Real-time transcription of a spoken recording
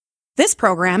This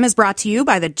program is brought to you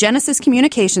by the Genesis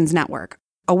Communications Network,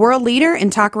 a world leader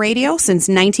in talk radio since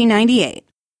 1998.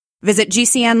 Visit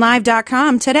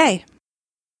GCNlive.com today.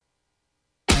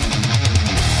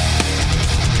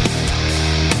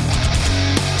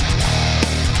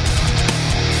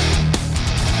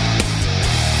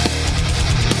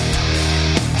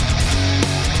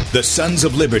 The Sons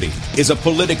of Liberty is a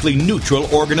politically neutral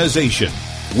organization.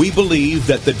 We believe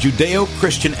that the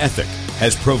Judeo-Christian ethic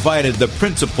has provided the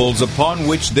principles upon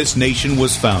which this nation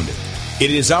was founded. It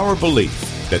is our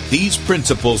belief that these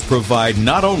principles provide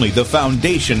not only the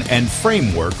foundation and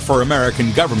framework for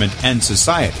American government and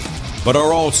society, but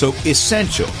are also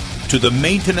essential to the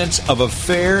maintenance of a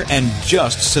fair and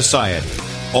just society.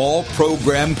 All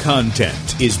program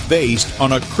content is based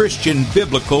on a Christian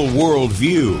biblical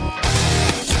worldview.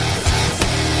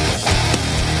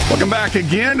 Welcome back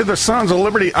again to the Sons of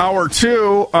Liberty Hour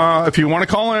 2. If you want to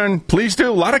call in, please do.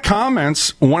 A lot of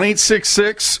comments.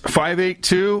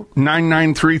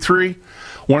 1-866-582-9933.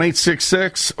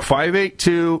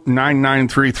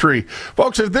 1-866-582-9933.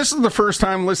 Folks, if this is the first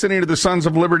time listening to the Sons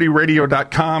of Liberty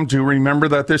Radio.com, do remember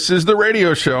that this is the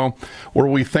radio show where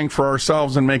we think for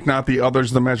ourselves and make not the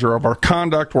others the measure of our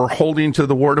conduct. We're holding to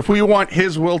the word. If we want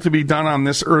his will to be done on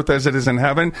this earth as it is in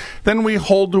heaven, then we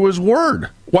hold to his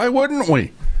word. Why wouldn't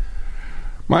we?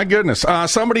 My goodness.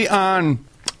 Somebody on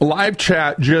live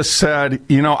chat just said,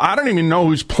 I don't even know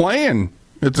who's playing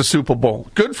at the Super Bowl.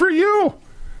 Good for you.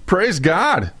 Praise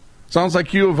God. Sounds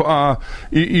like you've been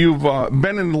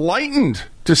enlightened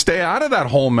to stay out of that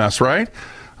whole mess, right?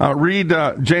 Read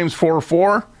James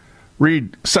 4:4.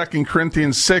 Read 2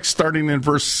 Corinthians 6, starting in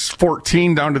verse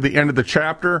 14 down to the end of the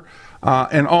chapter.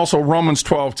 And also Romans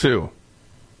 12:2.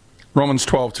 Romans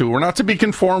 12:2. We're not to be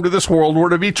conformed to this world. We're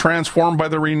to be transformed by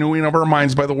the renewing of our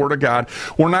minds by the Word of God.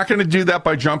 We're not going to do that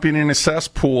by jumping in a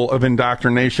cesspool of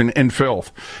indoctrination and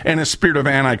filth and a spirit of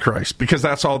Antichrist, because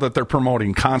that's all that they're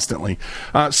promoting constantly.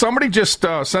 Somebody just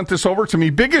sent this over to me.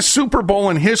 Biggest Super Bowl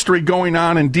in history going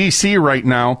on in D.C. right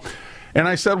now. And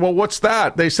I said, well, what's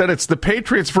that? They said it's the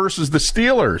Patriots versus the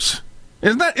Steelers.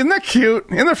 Isn't that cute?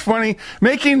 Isn't that funny?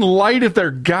 Making light of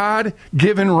their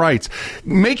God-given rights.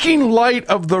 Making light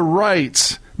of the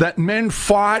rights that men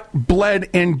fought,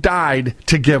 bled, and died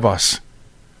to give us.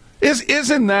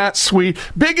 Isn't that sweet?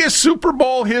 Biggest Super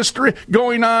Bowl history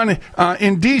going on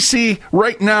in D.C.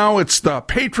 right now. It's the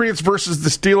Patriots versus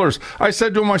the Steelers. I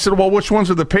said to him, well, which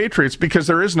ones are the Patriots? Because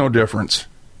there is no difference.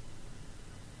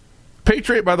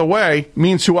 Patriot, by the way,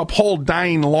 means to uphold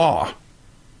dying law.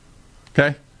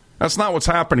 Okay? That's not what's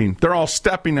happening. They're all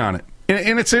stepping on it.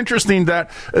 And it's interesting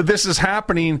that this is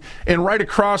happening, and right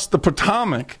across the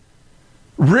Potomac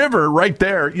River, right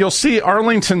there, you'll see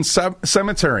Arlington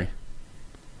Cemetery.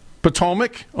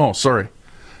 Potomac? Oh, sorry.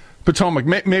 Potomac.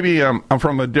 Maybe I'm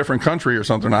from a different country or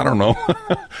something. I don't know.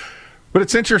 But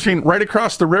it's interesting. Right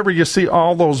across the river, you see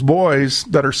all those boys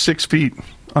that are 6 feet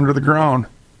under the ground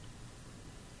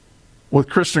with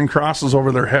Christian crosses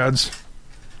over their heads,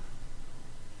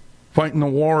 fighting the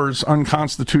wars,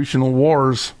 unconstitutional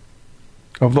wars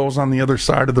of those on the other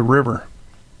side of the river.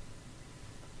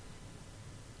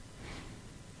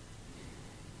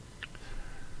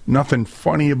 Nothing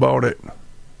funny about it.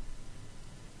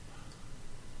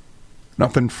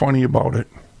 Nothing funny about it.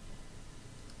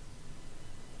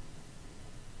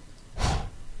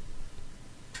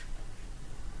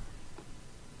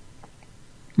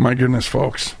 My goodness,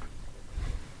 folks.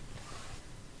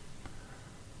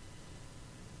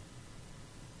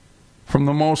 From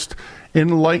the most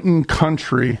enlightened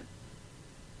country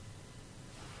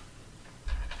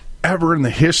ever in the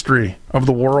history of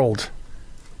the world.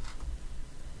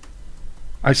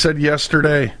 I said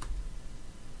yesterday,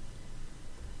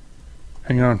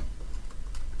 hang on.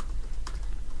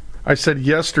 I said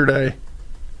yesterday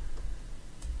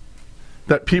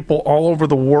that people all over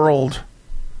the world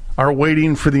are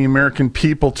waiting for the American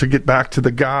people to get back to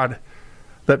the God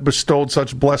that bestowed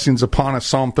such blessings upon us.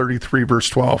 Psalm 33, verse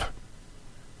 12.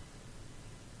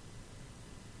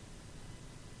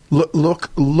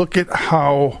 Look at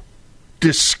how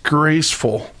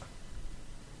disgraceful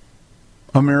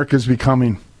America is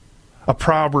becoming. A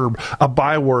proverb, a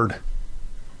byword.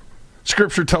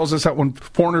 Scripture tells us that when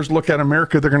foreigners look at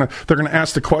America, they're gonna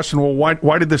ask the question, well,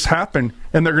 why did this happen?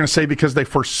 And they're gonna say, because they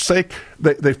forsook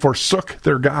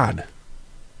their God.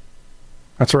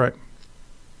 That's right.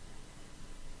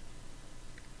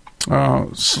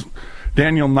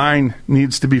 Daniel 9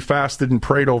 needs to be fasted and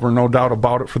prayed over, no doubt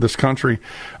about it, for this country.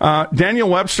 Daniel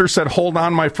Webster said, hold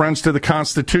on, my friends, to the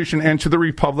Constitution and to the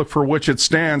Republic for which it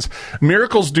stands.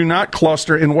 Miracles do not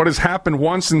cluster, and what has happened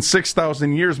once in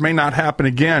 6,000 years may not happen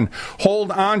again.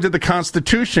 Hold on to the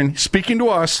Constitution, speaking to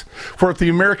us, for if the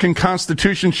American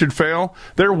Constitution should fail,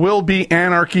 there will be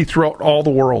anarchy throughout all the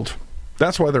world.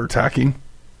 That's why they're attacking.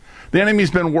 The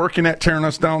enemy's been working at tearing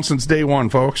us down since day one,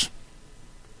 folks.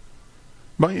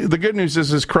 But the good news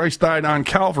is Christ died on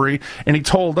Calvary, and he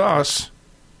told us,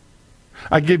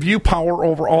 I give you power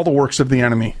over all the works of the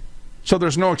enemy. So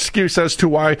there's no excuse as to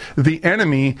why the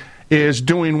enemy is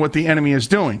doing what the enemy is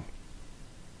doing.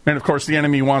 And, of course, the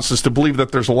enemy wants us to believe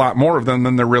that there's a lot more of them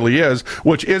than there really is,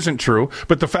 which isn't true.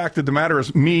 But the fact of the matter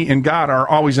is me and God are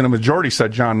always in a majority,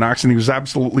 said John Knox, and he was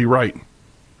absolutely right.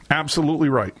 Absolutely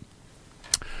right.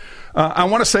 I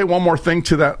want to say one more thing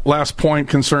to that last point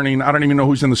concerning, I don't even know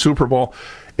who's in the Super Bowl.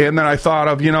 And then I thought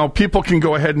of, people can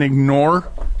go ahead and ignore,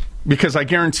 because I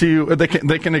guarantee you they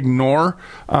can ignore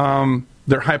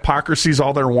their hypocrisies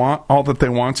all that they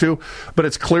want to. But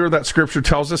it's clear that Scripture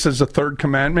tells us as the third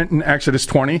commandment in Exodus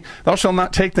 20, thou shalt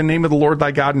not take the name of the Lord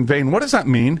thy God in vain. What does that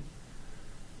mean?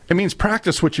 It means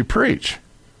practice what you preach.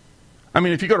 I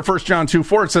mean, if you go to 1 John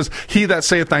 2:4, it says, he that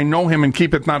saith I know him and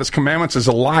keepeth not his commandments is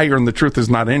a liar, and the truth is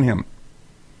not in him.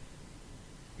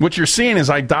 What you're seeing is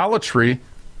idolatry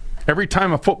every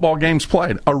time a football game's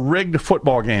played, a rigged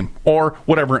football game, or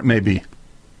whatever it may be.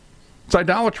 It's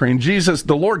idolatry, and Jesus,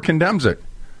 the Lord, condemns it.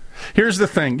 Here's the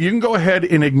thing. You can go ahead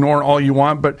and ignore all you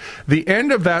want, but the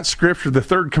end of that scripture, the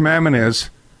third commandment is,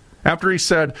 after he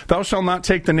said, thou shalt not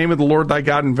take the name of the Lord thy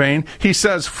God in vain, he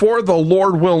says, for the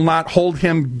Lord will not hold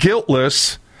him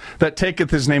guiltless that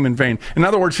taketh his name in vain. In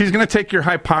other words, he's going to take your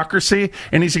hypocrisy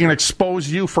and he's going to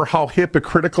expose you for how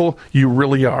hypocritical you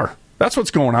really are. That's what's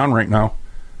going on right now.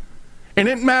 And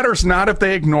it matters not if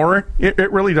they ignore it.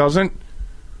 It really doesn't.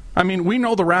 I mean, we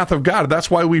know the wrath of God.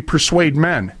 That's why we persuade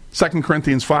men. 2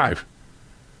 Corinthians 5.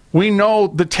 We know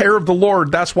the terror of the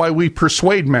Lord. That's why we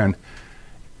persuade men.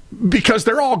 Because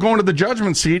they're all going to the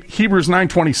judgment seat. Hebrews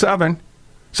 9:27,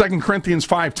 2 Corinthians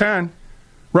 5:10,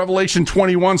 Revelation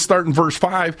 21, starting verse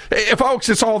 5. Hey, folks,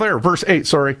 it's all there. Verse 8,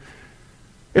 sorry.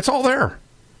 It's all there.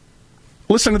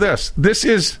 Listen to this. This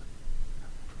is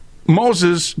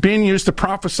Moses being used to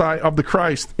prophesy of the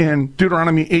Christ in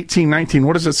Deuteronomy 18:19.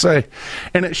 What does it say?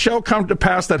 And it shall come to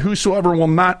pass that whosoever will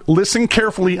not listen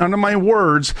carefully unto my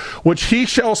words, which he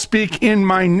shall speak in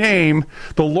my name,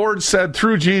 the Lord said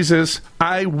through Jesus,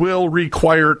 I will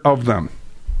require it of them.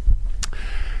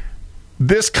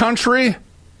 This country,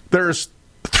 there's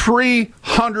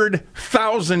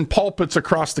 300,000 pulpits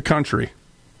across the country.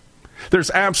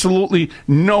 There's absolutely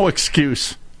no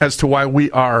excuse as to why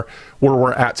we are where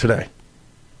we're at today,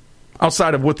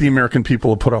 outside of what the American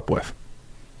people have put up with.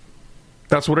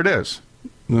 That's what it is.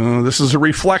 This is a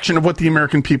reflection of what the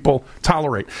American people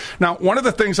tolerate. Now, one of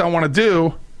the things I want to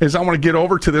do is I want to get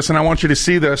over to this, and I want you to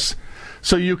see this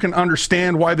so you can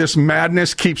understand why this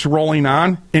madness keeps rolling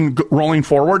on and rolling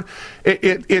forward.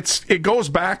 It goes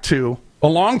back to a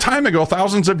long time ago,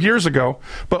 thousands of years ago,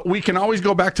 but we can always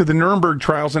go back to the Nuremberg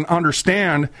trials and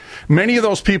understand many of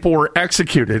those people were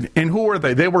executed. And who were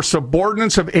they? They were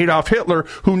subordinates of Adolf Hitler,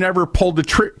 who never pulled the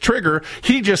trigger.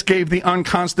 He just gave the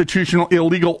unconstitutional,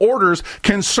 illegal orders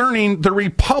concerning the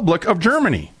Republic of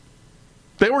Germany.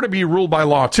 They were to be ruled by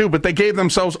law too, but they gave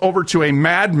themselves over to a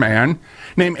madman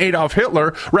named Adolf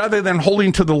Hitler rather than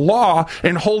holding to the law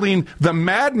and holding the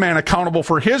madman accountable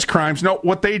for his crimes. No,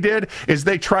 what they did is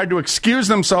they tried to excuse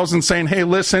themselves and saying, hey,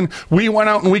 listen, we went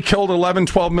out and we killed 11,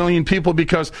 12 million people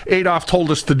because Adolf told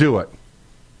us to do it.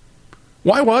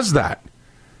 Why was that?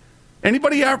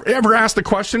 Anybody ever asked the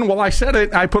question? Well, I said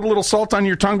it. I put a little salt on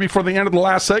your tongue before the end of the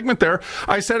last segment there.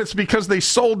 I said it's because they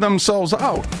sold themselves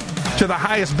out to the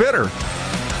highest bidder.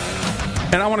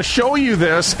 And I want to show you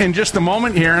this in just a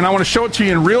moment here, and I want to show it to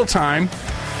you in real time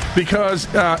because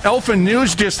Elfin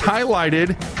News just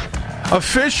highlighted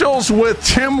officials with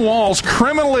Tim Walz's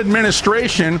criminal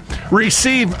administration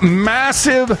receive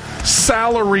massive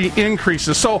salary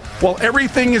increases. So while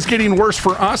everything is getting worse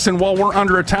for us and while we're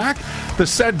under attack, the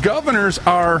said governors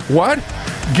are what?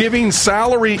 Giving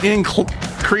salary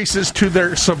increases to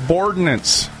their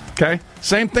subordinates. Okay?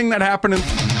 Same thing that happened in...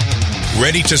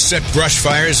 Ready to set brush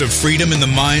fires of freedom in the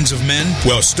minds of men?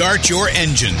 Well, start your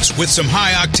engines with some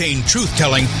high-octane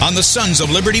truth-telling on the Sons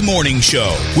of Liberty Morning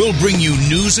Show. We'll bring you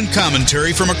news and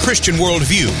commentary from a Christian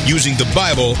worldview using the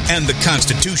Bible and the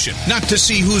Constitution. Not to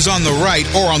see who's on the right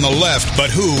or on the left, but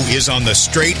who is on the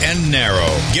straight and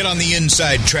narrow. Get on the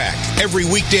inside track every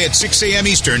weekday at 6 a.m.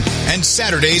 Eastern and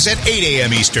Saturdays at 8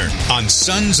 a.m. Eastern on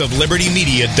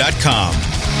sonsoflibertymedia.com.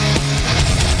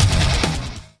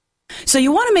 So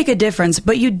you want to make a difference,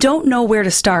 but you don't know where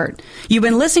to start. You've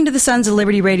been listening to the Sons of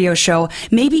Liberty radio show,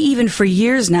 maybe even for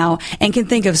years now, and can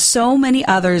think of so many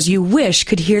others you wish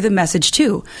could hear the message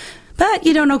too. But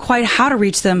you don't know quite how to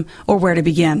reach them or where to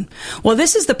begin. Well,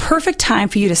 this is the perfect time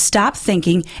for you to stop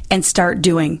thinking and start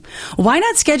doing. Why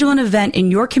not schedule an event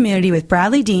in your community with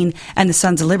Bradlee Dean and the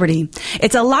Sons of Liberty?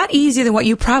 It's a lot easier than what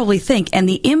you probably think, and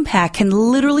the impact can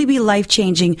literally be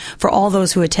life-changing for all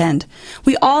those who attend.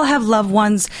 We all have loved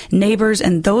ones, neighbors,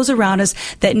 and those around us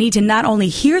that need to not only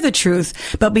hear the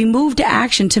truth, but be moved to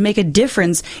action to make a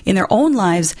difference in their own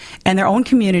lives and their own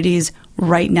communities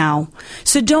right now.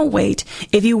 So don't wait.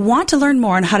 If you want to learn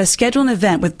more on how to schedule an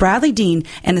event with Bradlee Dean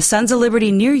and the Sons of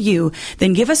Liberty near you,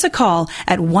 then give us a call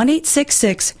at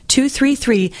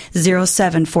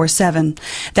 1-866-233-0747.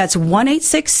 That's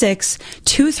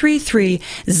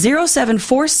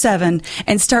 1-866-233-0747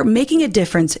 and start making a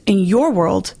difference in your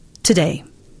world today.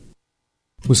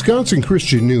 Wisconsin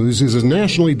Christian News is a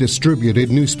nationally distributed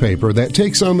newspaper that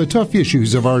takes on the tough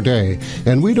issues of our day,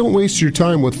 and we don't waste your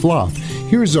time with fluff.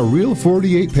 Here's a real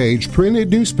 48-page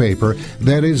printed newspaper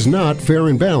that is not fair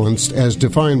and balanced as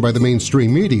defined by the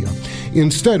mainstream media.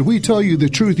 Instead, we tell you the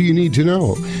truth you need to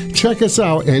know. Check us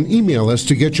out and email us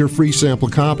to get your free sample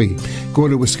copy. Go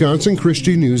to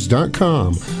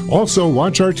WisconsinChristianNews.com. Also,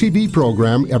 watch our TV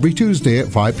program every Tuesday at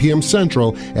 5 p.m.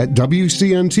 Central at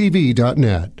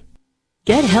WCNTV.net.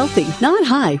 Get healthy, not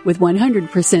high, with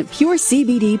 100% pure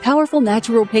CBD powerful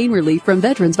natural pain relief from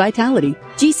Veterans Vitality.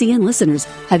 GCN listeners,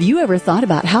 have you ever thought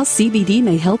about how CBD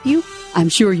may help you? I'm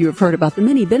sure you have heard about the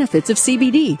many benefits of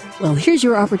CBD. Well, here's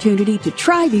your opportunity to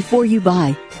try before you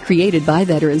buy. Created by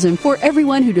veterans and for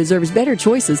everyone who deserves better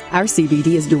choices, our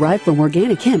CBD is derived from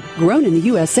organic hemp, grown in the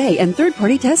USA and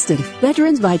third-party tested.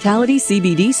 Veterans Vitality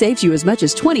CBD saves you as much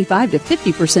as 25 to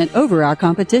 50% over our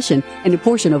competition, and a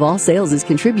portion of all sales is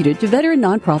contributed to veteran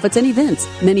nonprofits and events.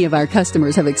 Many of our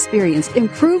customers have experienced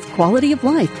improved quality of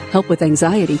life, help with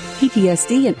anxiety,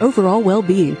 PTSD, and overall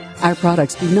well-being. Our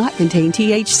products do not contain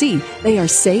THC. They are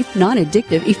safe,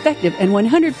 non-addictive, effective, and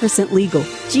 100% legal.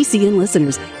 GCN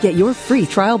listeners, get your free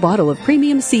trial bottle of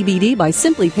premium CBD by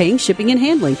simply paying shipping and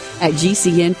handling at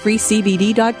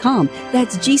GCNFreeCBD.com.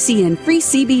 That's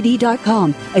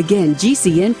GCNFreeCBD.com. Again,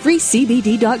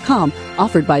 GCNFreeCBD.com.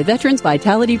 Offered by Veterans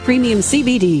Vitality Premium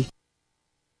CBD.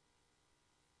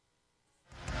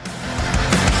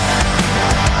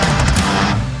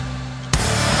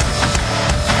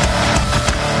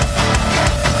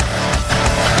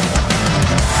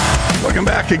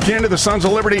 Back again to the Sons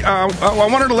of Liberty. I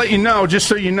wanted to let you know, just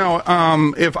so you know,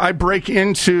 if I break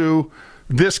into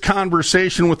this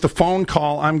conversation with the phone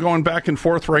call, I'm going back and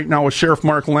forth right now with Sheriff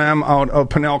Mark Lamb out of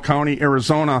Pinal County,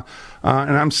 Arizona,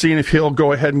 and I'm seeing if he'll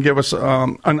go ahead and give us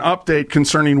an update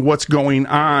concerning what's going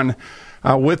on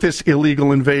with this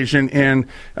illegal invasion, and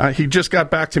he just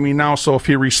got back to me now, so if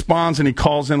he responds and he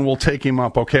calls in, we'll take him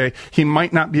up, okay? He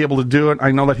might not be able to do it. I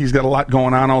know that he's got a lot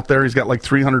going on out there. He's got like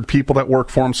 300 people that work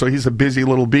for him, so he's a busy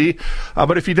little bee.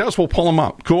 But if he does, we'll pull him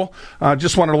up. Cool?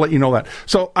 Just wanted to let you know that.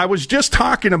 So I was just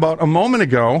talking about a moment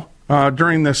ago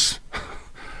during this.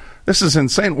 This is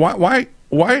insane. Why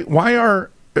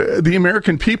are the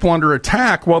American people under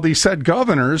attack while these said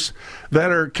governors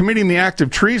that are committing the act of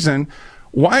treason?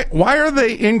 Why are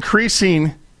they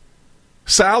increasing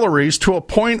salaries to a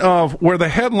point of where the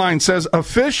headline says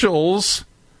officials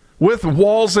with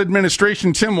Walz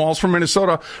administration, Tim Walz from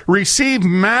Minnesota, receive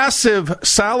massive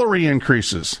salary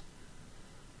increases?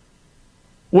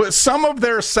 With some of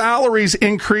their salaries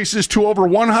increases to over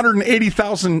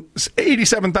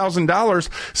 $187,000,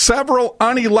 several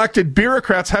unelected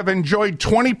bureaucrats have enjoyed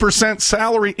 20%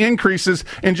 salary increases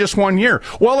in just 1 year.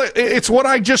 Well, it's what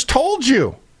I just told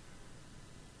you.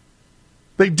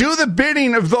 They do the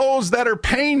bidding of those that are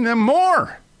paying them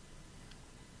more.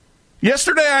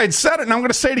 Yesterday I had said it, and I'm going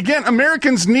to say it again.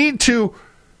 Americans need to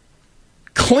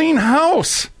clean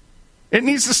house. It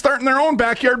needs to start in their own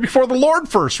backyard before the Lord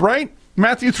first, right?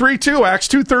 Matthew 3:2, Acts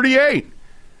 2:38.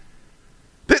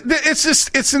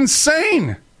 It's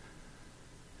insane.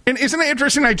 And isn't it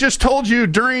interesting? I just told you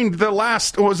during the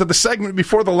last, was it the segment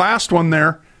before the last one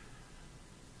there,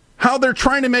 how they're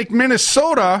trying to make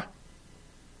Minnesota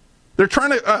They're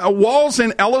trying to, Walls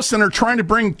and Ellison are trying to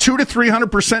bring 200 to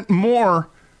 300% more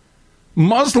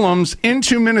Muslims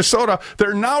into Minnesota.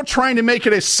 They're now trying to make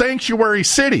it a sanctuary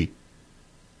city.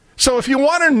 So if you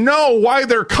want to know why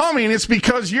they're coming, it's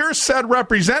because your said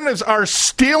representatives are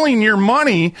stealing your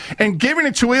money and giving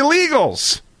it to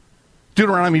illegals.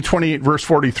 Deuteronomy 28, verse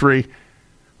 43,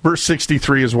 verse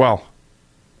 63 as well.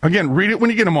 Again, read it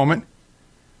when you get a moment.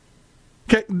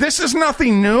 Okay, this is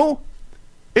nothing new.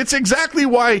 It's exactly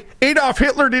why Adolf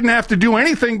Hitler didn't have to do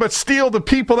anything but steal the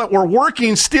people that were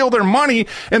working, steal their money,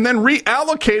 and then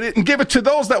reallocate it and give it to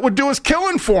those that would do his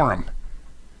killing for him.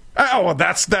 Oh, well,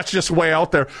 that's just way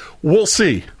out there. We'll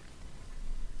see.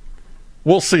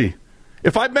 We'll see.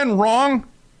 If I've been wrong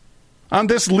on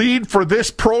this lead for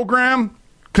this program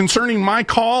concerning my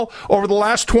call over the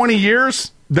last 20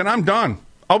 years, then I'm done.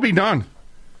 I'll be done.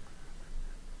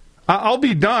 I'll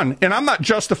be done. And I'm not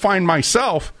justifying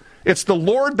myself. It's the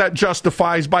Lord that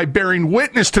justifies by bearing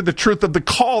witness to the truth of the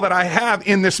call that I have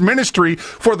in this ministry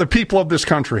for the people of this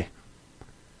country.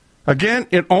 Again,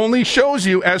 it only shows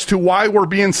you as to why we're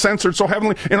being censored so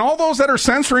heavily. And all those that are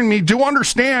censoring me do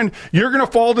understand you're going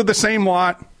to fall to the same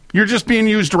lot. You're just being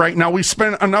used right now. We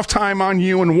spent enough time on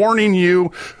you and warning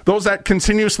you, those that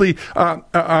continuously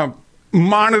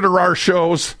monitor our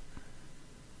shows.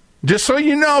 Just so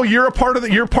you know, you're part of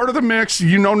the mix.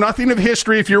 You know nothing of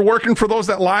history. If you're working for those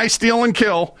that lie, steal, and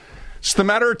kill, it's the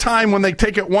matter of time when they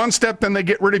take it one step, then they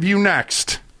get rid of you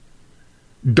next.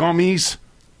 Dummies.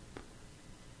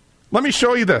 Let me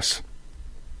show you this.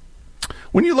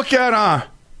 When you look at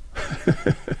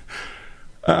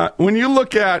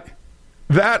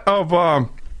that of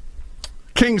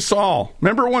King Saul,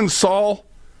 remember when Saul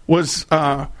was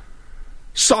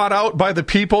sought out by the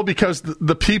people because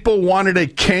the people wanted a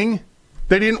king?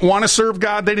 They didn't want to serve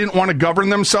God. They didn't want to govern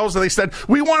themselves. They said,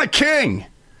 we want a king,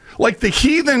 like the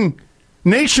heathen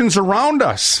nations around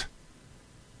us.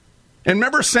 And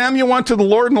remember, Samuel went to the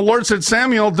Lord, and the Lord said,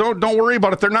 Samuel, don't worry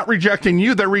about it. They're not rejecting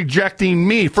you. They're rejecting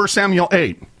me. 1 Samuel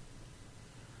 8.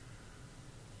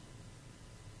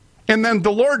 And then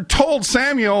the Lord told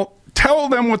Samuel, tell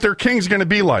them what their king's going to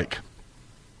be like.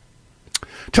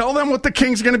 Tell them what the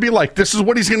king's going to be like. This is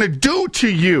what he's going to do to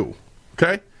you.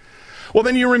 Okay? Well,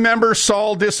 then you remember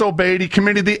Saul disobeyed. He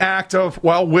committed the act of,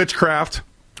 witchcraft.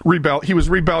 He was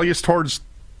rebellious towards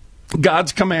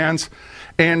God's commands.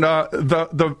 And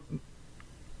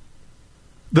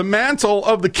the mantle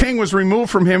of the king was removed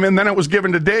from him, and then it was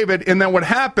given to David. And then what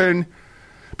happened,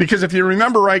 because if you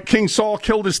remember right, King Saul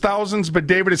killed his thousands, but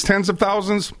David his tens of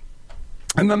thousands.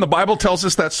 And then the Bible tells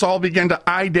us that Saul began to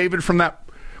eye David from that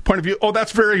point of view. Oh,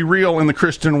 that's very real in the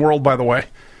Christian world, by the way.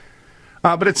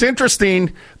 But it's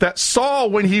interesting that Saul,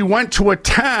 when he went to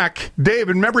attack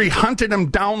David, remember he hunted him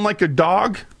down like a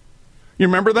dog? You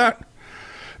remember that?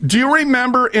 Do you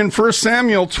remember in 1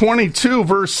 Samuel 22,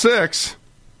 verse 6,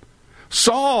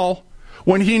 Saul,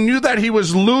 when he knew that he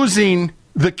was losing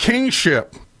the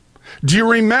kingship, do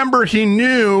you remember he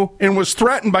knew and was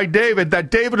threatened by David that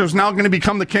David was now going to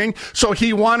become the king? So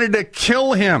he wanted to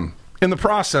kill him in the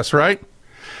process, right?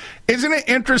 Isn't it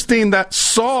interesting that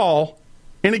Saul,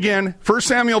 and again, 1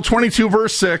 Samuel 22,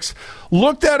 verse 6,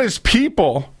 looked at his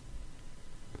people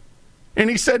and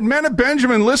he said, men of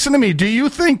Benjamin, listen to me. Do you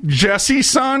think Jesse's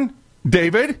son,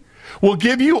 David, will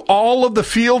give you all of the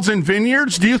fields and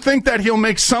vineyards? Do you think that he'll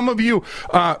make some of you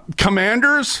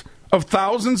commanders of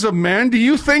thousands of men? Do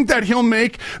you think that he'll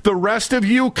make the rest of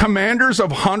you commanders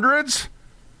of hundreds?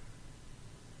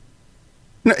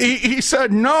 He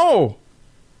said, no.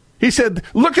 He said,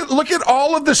 look at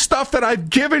all of the stuff that I've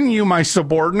given you, my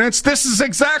subordinates. This is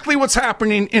exactly what's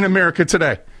happening in America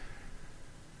today.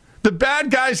 The bad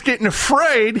guy's getting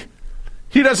afraid.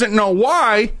 He doesn't know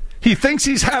why. He thinks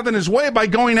he's having his way by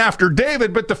going after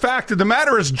David, but the fact of the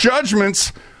matter is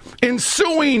judgment's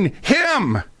ensuing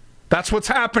him. That's what's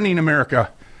happening in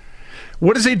America.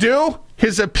 What does he do?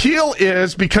 His appeal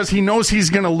is, because he knows he's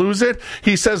going to lose it,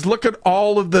 he says, look at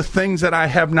all of the things that I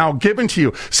have now given to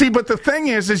you. See, but the thing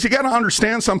is you got to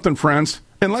understand something, friends,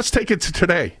 and let's take it to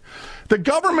today. The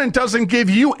government doesn't give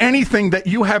you anything that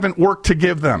you haven't worked to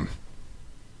give them.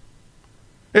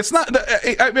 It's not,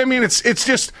 I mean, it's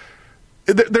just,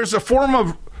 there's a form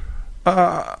of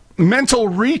mental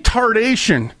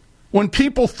retardation when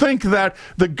people think that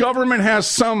the government has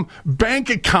some bank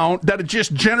account that it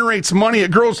just generates money.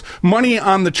 It grows money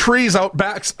on the trees out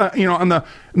back, on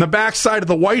the backside of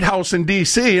the White House in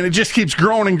D.C., and it just keeps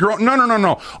growing and growing.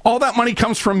 No. All that money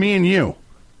comes from me and you.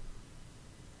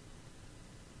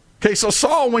 Okay, so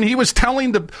Saul, when he was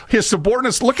telling his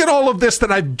subordinates, look at all of this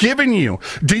that I've given you,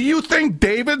 do you think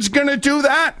David's going to do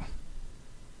that?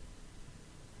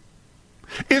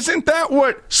 Isn't that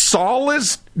what Saul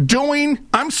is doing?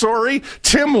 I'm sorry,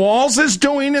 Tim Walz is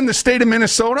doing in the state of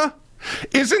Minnesota?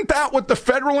 Isn't that what the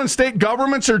federal and state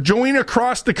governments are doing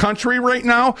across the country right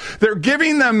now? They're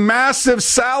giving them massive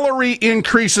salary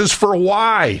increases for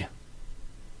why?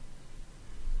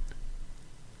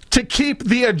 To keep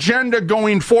the agenda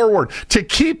going forward, to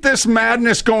keep this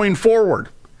madness going forward.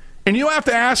 And you have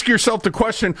to ask yourself the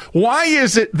question, why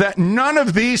is it that none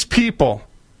of these people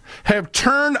have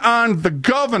turned on the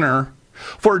governor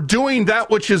for doing that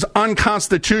which is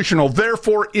unconstitutional,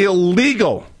 therefore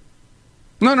illegal?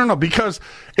 No, because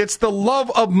it's the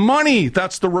love of money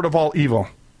that's the root of all evil.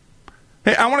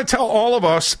 Hey, I want to tell all of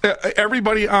us,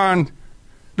 everybody on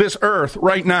this earth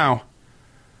right now,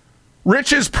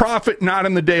 riches profit not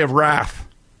in the day of wrath.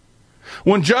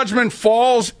 When judgment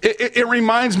falls, it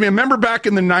reminds me, remember back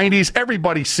in the 90s,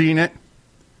 everybody's seen it.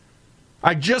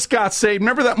 I just got saved.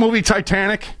 Remember that movie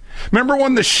Titanic? Remember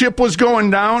when the ship was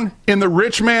going down and the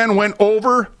rich man went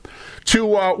over to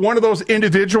one of those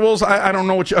individuals, I don't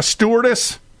know, a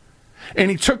stewardess,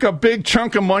 and he took a big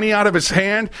chunk of money out of his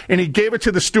hand and he gave it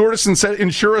to the stewardess and said,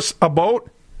 insure us a boat?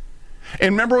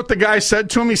 And remember what the guy said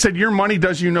to him? He said, your money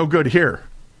does you no good here.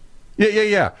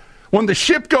 Yeah. When the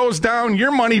ship goes down,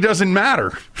 your money doesn't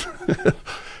matter.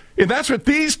 And that's what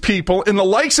these people and the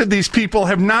likes of these people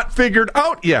have not figured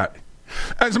out yet.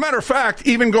 As a matter of fact,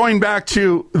 even going back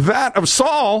to that of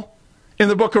Saul in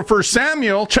the book of 1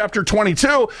 Samuel, chapter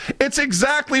 22, it's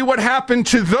exactly what happened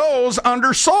to those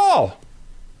under Saul.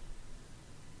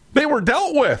 They were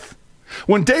dealt with.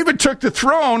 When David took the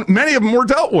throne, many of them were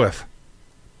dealt with.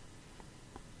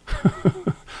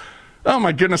 Oh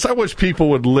my goodness, I wish people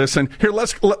would listen. Here,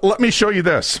 let me show you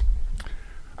this.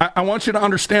 I want you to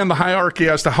understand the hierarchy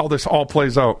as to how this all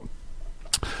plays out.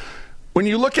 When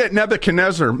you look at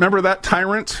Nebuchadnezzar, remember that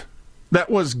tyrant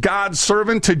that was God's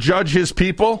servant to judge his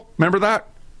people? Remember that?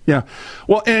 Yeah.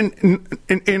 Well, in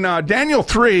Daniel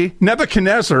 3,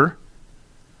 Nebuchadnezzar,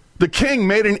 the king,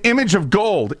 made an image of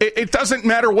gold. It doesn't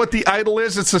matter what the idol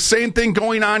is. It's the same thing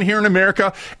going on here in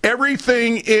America.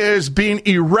 Everything is being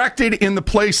erected in the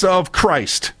place of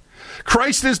Christ.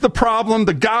 Christ is the problem.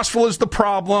 The gospel is the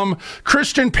problem.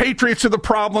 Christian patriots are the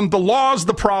problem. The law is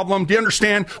the problem. Do you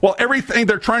understand? Well, everything,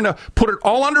 they're trying to put it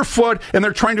all underfoot, and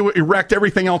they're trying to erect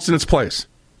everything else in its place.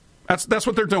 That's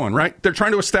what they're doing, right? They're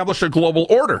trying to establish a global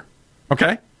order.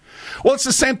 Okay? Well, it's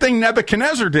the same thing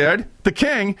Nebuchadnezzar did, the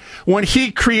king, when he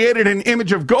created an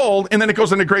image of gold, and then it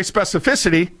goes into great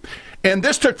specificity. And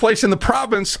this took place in the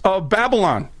province of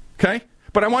Babylon. Okay?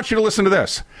 But I want you to listen to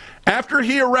this. After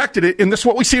he erected it, and this is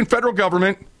what we see in federal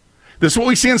government, this is what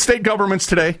we see in state governments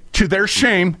today, to their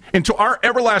shame and to our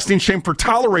everlasting shame for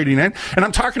tolerating it. And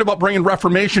I'm talking about bringing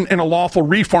reformation and a lawful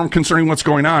reform concerning what's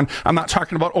going on. I'm not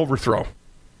talking about overthrow.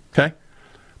 Okay?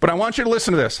 But I want you to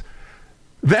listen to this.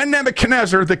 Then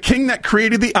Nebuchadnezzar, the king that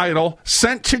created the idol,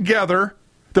 sent together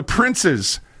the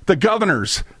princes, the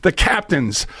governors, the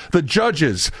captains, the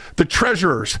judges, the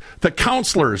treasurers, the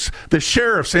counselors, the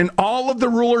sheriffs, and all of the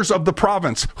rulers of the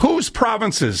province. Whose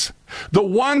provinces? The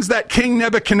ones that King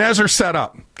Nebuchadnezzar set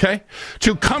up, okay?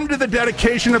 To come to the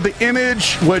dedication of the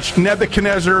image which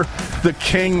Nebuchadnezzar, the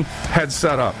king, had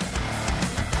set up.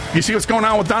 You see what's going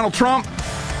on with Donald Trump?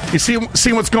 You see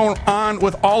what's going on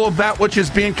with all of that which is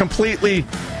being completely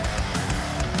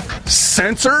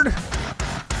censored?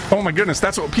 Oh my goodness,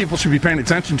 that's what people should be paying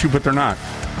attention to, but they're not.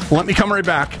 Let me come right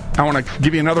back. I want to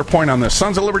give you another point on this.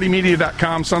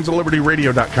 sonsoflibertymedia.com,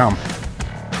 sonsoflibertyradio.com.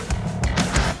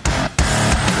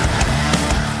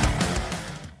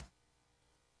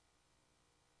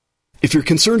 If you're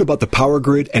concerned about the power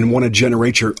grid and want to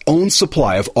generate your own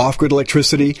supply of off-grid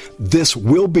electricity, this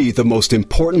will be the most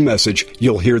important message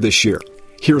you'll hear this year.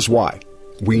 Here's why.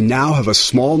 We now have a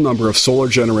small number of solar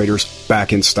generators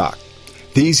back in stock.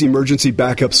 These emergency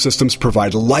backup systems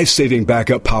provide life-saving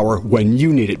backup power when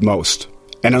you need it most.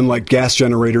 And unlike gas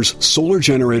generators, solar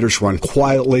generators run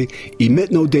quietly,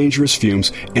 emit no dangerous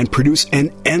fumes, and produce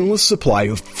an endless supply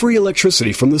of free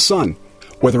electricity from the sun.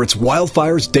 Whether it's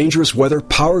wildfires, dangerous weather,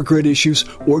 power grid issues,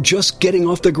 or just getting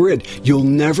off the grid, you'll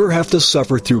never have to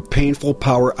suffer through painful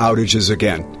power outages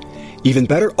again. Even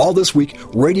better, all this week,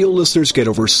 radio listeners get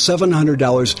over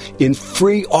 $700 in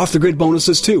free off-the-grid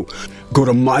bonuses, too. Go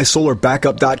to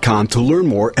mysolarbackup.com to learn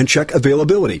more and check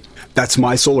availability. That's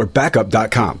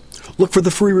mysolarbackup.com. Look for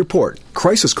the free report,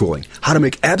 Crisis Cooling, how to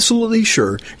make absolutely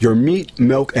sure your meat,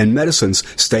 milk, and medicines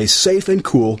stay safe and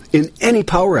cool in any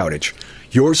power outage.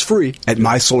 Yours free at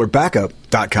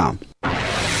mysolarbackup.com.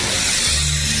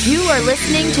 You are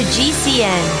listening to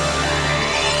GCN.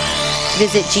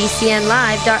 Visit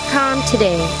GCNlive.com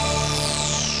today.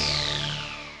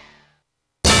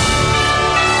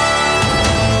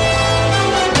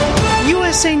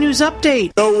 News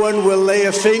Update. No one will lay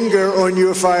a finger on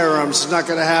your firearms. It's not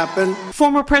going to happen.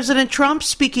 Former President Trump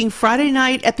speaking Friday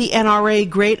night at the NRA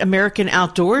Great American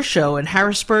Outdoor Show in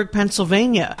Harrisburg,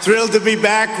 Pennsylvania. Thrilled to be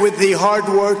back with the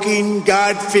hardworking,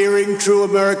 God-fearing, true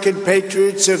American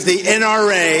patriots of the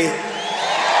NRA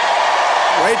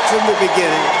right from the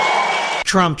beginning.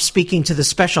 Trump speaking to the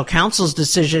special counsel's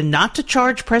decision not to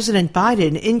charge President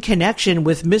Biden in connection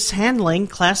with mishandling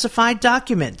classified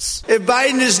documents. If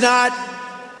Biden is not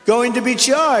going to be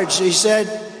charged, he said,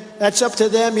 that's up to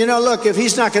them. Look, if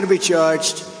he's not going to be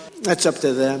charged, that's up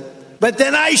to them. But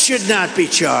then I should not be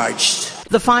charged.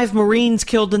 The 5 Marines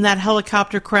killed in that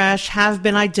helicopter crash have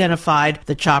been identified.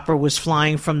 The chopper was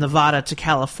flying from Nevada to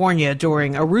California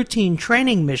during a routine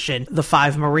training mission. The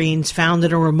 5 Marines found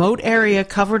in a remote area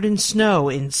covered in snow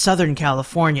in Southern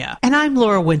California. And I'm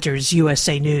Laura Winters,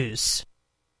 USA News.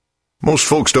 Most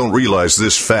folks don't realize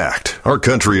this fact. Our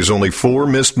country is only 4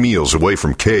 missed meals away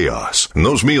from chaos, and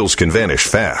those meals can vanish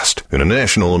fast. In a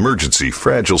national emergency,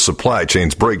 fragile supply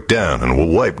chains break down and will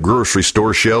wipe grocery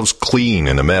store shelves clean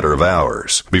in a matter of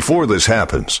hours. Before this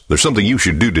happens, there's something you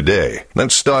should do today.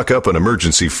 That's stock up on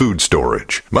emergency food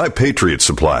storage. My Patriot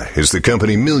Supply is the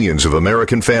company millions of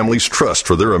American families trust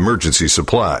for their emergency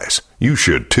supplies. You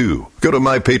should too. Go to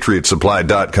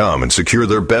MyPatriotSupply.com and secure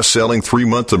their best-selling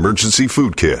 3-month emergency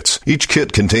food kits. Each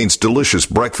kit contains delicious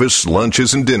breakfasts,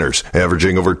 lunches, and dinners,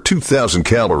 averaging over 2,000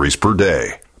 calories per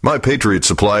day. My Patriot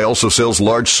Supply also sells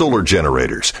large solar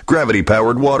generators,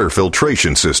 gravity-powered water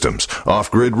filtration systems,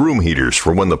 off-grid room heaters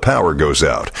for when the power goes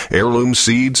out, heirloom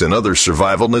seeds, and other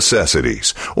survival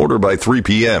necessities. Order by 3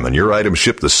 p.m. and your items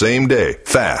ship the same day,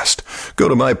 fast. Go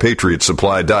to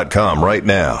MyPatriotSupply.com right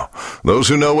now. Those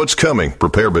who know what's coming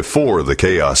prepare before the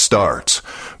chaos starts.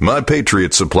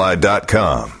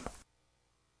 MyPatriotSupply.com.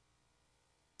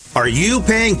 Are you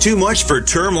paying too much for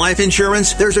term life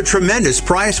insurance? There's a tremendous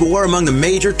price war among the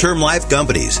major term life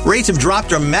companies. Rates have dropped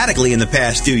dramatically in the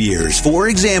past 2 years. For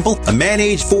example, a man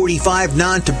age 45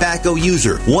 non-tobacco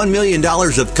user, $1 million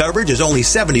of coverage is only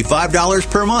 $75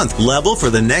 per month, level for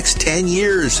the next 10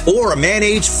 years. Or a man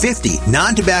age 50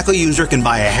 non-tobacco user can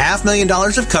buy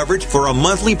 $500,000 of coverage for a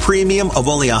monthly premium of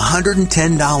only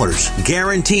 $110.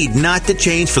 Guaranteed not to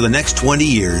change for the next 20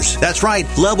 years. That's right,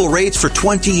 level rates for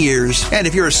 20 years. And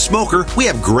if you're a smoker, we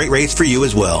have great rates for you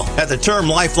as well. At the Term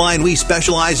Lifeline, we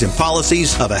specialize in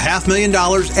policies of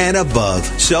 $500,000 and above.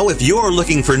 So if you're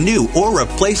looking for new or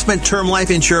replacement term life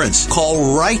insurance,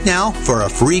 call right now for a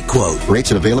free quote.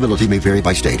 Rates and availability may vary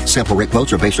by state. Sample rate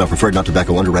quotes are based on preferred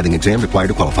non-tobacco underwriting exam required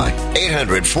to qualify.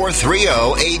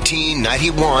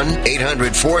 800-430-1891.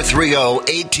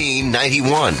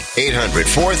 800-430-1891.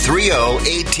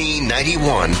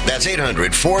 800-430-1891. That's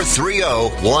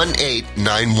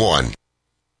 800-430-1891.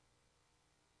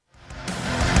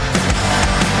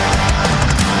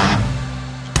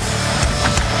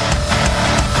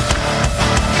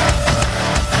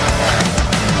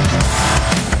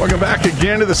 Welcome back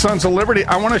again to the Sons of Liberty.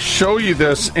 I want to show you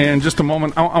this in just a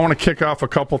moment. I want to kick off a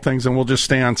couple things, and we'll just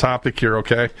stay on topic here,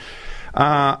 okay?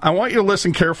 I want you to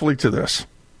listen carefully to this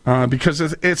because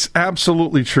it's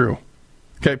absolutely true.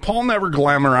 Okay, Paul never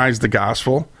glamorized the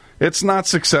gospel. It's not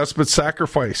success, but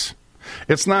sacrifice.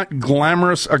 It's not a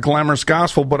glamorous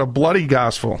gospel, but a bloody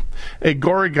gospel, a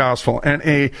gory gospel, and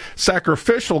a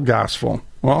sacrificial gospel.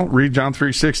 Well, read John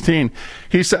 3:16.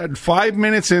 He said, 5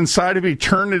 minutes inside of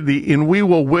eternity, and we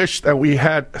will wish that we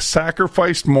had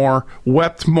sacrificed more,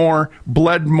 wept more,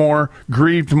 bled more,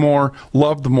 grieved more,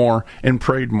 loved more, and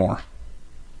prayed more.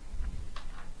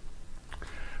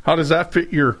 How does that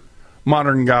fit your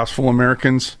modern gospel,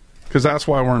 Americans? Because that's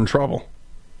why we're in trouble.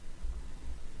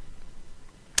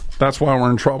 That's why we're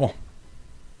in trouble.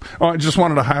 Oh, I just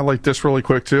wanted to highlight this really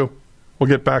quick, too. We'll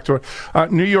get back to it.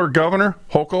 New York Governor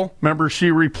Hochul, remember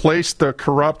she replaced the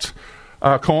corrupt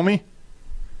Comey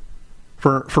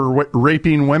for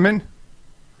raping women?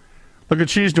 Look what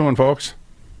she's doing, folks.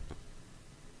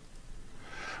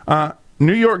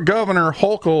 New York Governor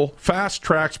Hochul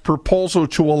fast-tracks proposal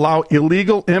to allow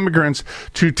illegal immigrants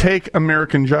to take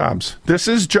American jobs. This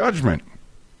is judgment.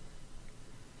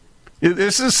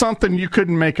 This is something you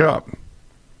couldn't make up.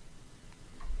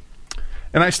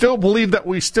 And I still believe that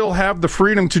we still have the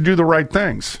freedom to do the right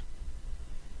things.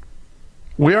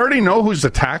 We already know who's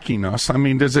attacking us. I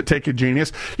mean, does it take a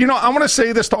genius? You know, I want to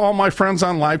say this to all my friends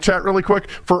on live chat really quick.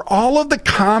 For all of the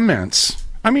comments,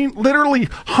 I mean, literally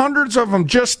hundreds of them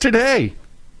just today,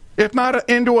 if not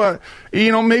into a,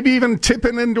 maybe even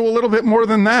tipping into a little bit more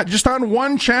than that, just on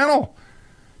one channel.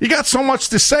 You got so much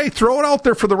to say. Throw it out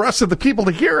there for the rest of the people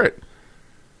to hear it.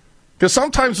 Because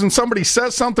sometimes when somebody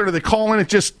says something or they call in, it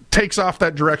just takes off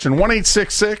that direction.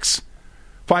 1-866-520-1037,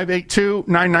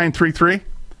 582-9933.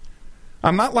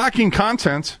 I'm not lacking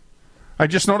content. I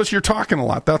just noticed you're talking a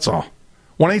lot. That's all.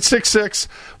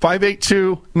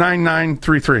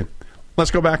 1-866-582-9933.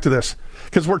 Let's go back to this,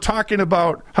 because we're talking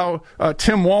about how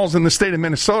Tim Walz in the state of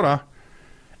Minnesota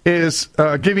is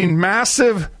giving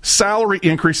massive salary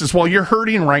increases while you're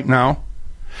hurting right now.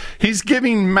 He's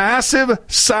giving massive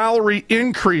salary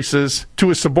increases to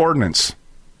his subordinates.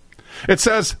 It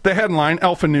says, the headline,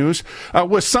 Alpha News,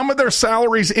 with some of their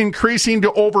salaries increasing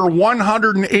to over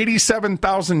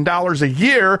 $187,000 a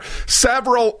year,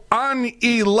 several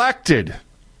unelected,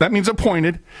 that means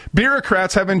appointed,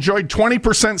 bureaucrats have enjoyed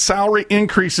 20% salary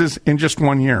increases in just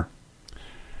 1 year.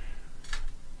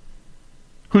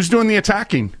 Who's doing the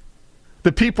attacking?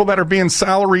 The people that are being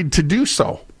salaried to do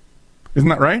so. Isn't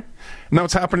that right? And that's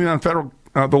what's happening on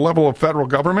the level of federal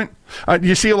government.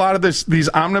 You see a lot of these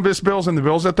omnibus bills and the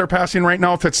bills that they're passing right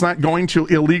now. If it's not going to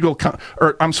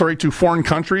to foreign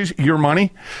countries, your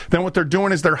money, then what they're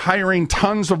doing is they're hiring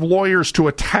tons of lawyers to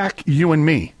attack you and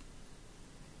me.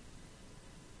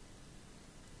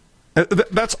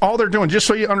 That's all they're doing. Just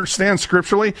so you understand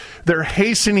scripturally, they're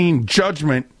hastening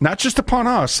judgment, not just upon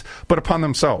us, but upon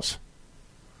themselves.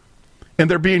 And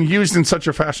they're being used in such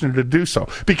a fashion to do so.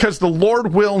 Because the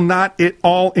Lord will not at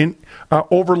all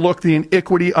overlook the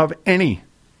iniquity of any.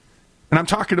 And I'm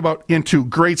talking about into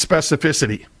great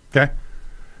specificity. Okay?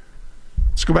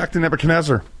 Let's go back to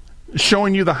Nebuchadnezzar.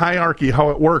 Showing you the hierarchy,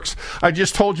 how it works. I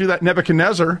just told you that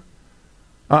Nebuchadnezzar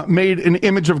made an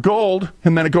image of gold,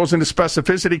 and then it goes into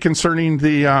specificity concerning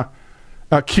the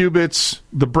cubits,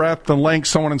 the breadth, the length,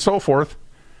 so on and so forth.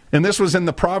 And this was in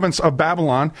the province of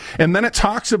Babylon. And then it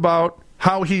talks about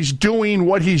how he's doing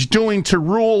what he's doing to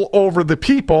rule over the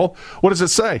people. What does it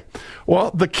say?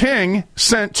 Well, the king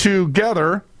sent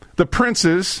together the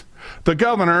princes, the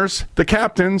governors, the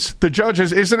captains, the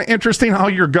judges. Isn't it interesting how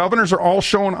your governors are all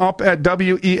showing up at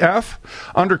WEF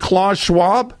under Klaus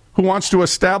Schwab, who wants to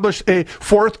establish a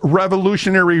fourth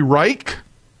revolutionary Reich?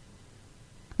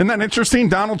 Isn't that interesting?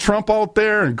 Donald Trump out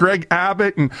there, and Greg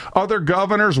Abbott and other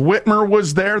governors. Whitmer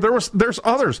was there. There's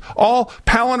others, all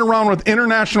palling around with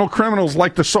international criminals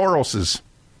like the Soroses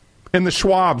and the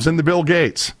Schwabs and the Bill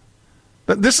Gates.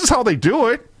 This is how they do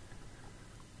it.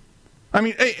 I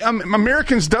mean, hey,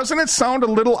 Americans, doesn't it sound a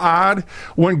little odd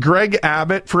when Greg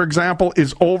Abbott, for example,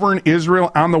 is over in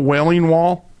Israel on the Wailing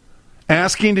Wall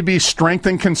asking to be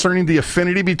strengthened concerning the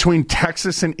affinity between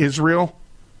Texas and Israel?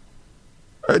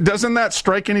 Doesn't that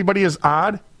strike anybody as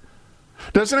odd?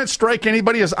 Doesn't it strike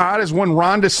anybody as odd as when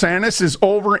Ron DeSantis is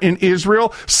over in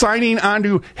Israel signing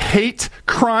onto hate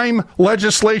crime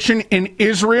legislation in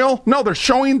Israel? No, they're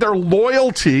showing their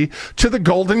loyalty to the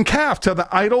golden calf, to the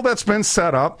idol that's been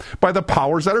set up by the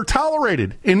powers that are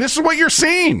tolerated. And this is what you're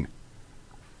seeing.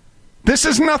 This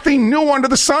is nothing new under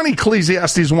the sun,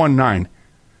 Ecclesiastes 1:9.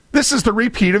 This is the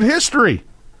repeat of history.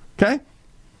 Okay?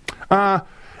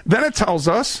 Then it tells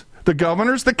us the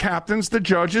governors, the captains, the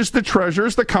judges, the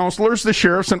treasurers, the counselors, the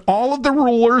sheriffs, and all of the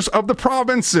rulers of the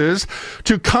provinces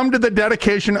to come to the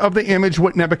dedication of the image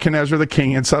what Nebuchadnezzar the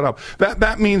king had set up.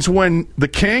 That means when the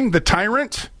king, the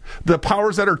tyrant, the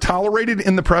powers that are tolerated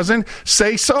in the present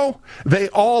say so, they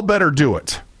all better do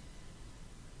it.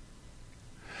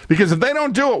 Because if they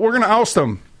don't do it, we're going to oust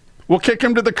them. We'll kick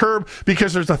them to the curb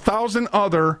because there's 1,000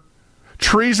 other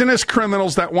treasonous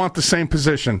criminals that want the same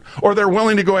position, or they're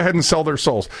willing to go ahead and sell their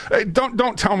souls. Hey,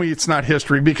 don't tell me it's not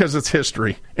history, because it's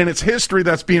history. And it's history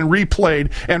that's being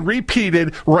replayed and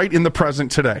repeated right in the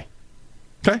present today.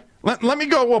 Okay? Let me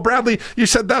go. Well, Bradlee, you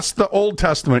said that's the Old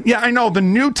Testament. Yeah, I know. The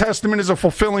New Testament is a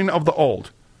fulfilling of the Old.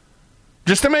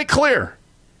 Just to make clear.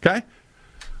 Okay?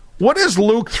 What does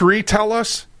Luke 3 tell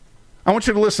us? I want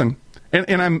you to listen.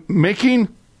 And I'm making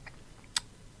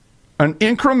an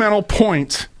incremental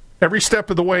point every step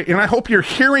of the way, and I hope you're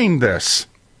hearing this.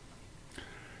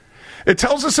 It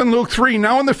tells us in Luke 3,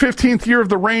 now in the 15th year of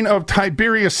the reign of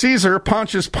Tiberius Caesar,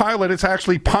 Pontius Pilate, it's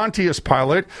actually Pontius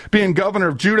Pilate, being governor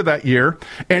of Judah that year,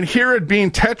 and Herod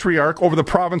being tetrarch over the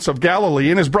province of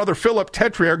Galilee, and his brother Philip,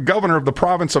 tetrarch, governor of the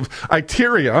province of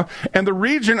Iturea, and the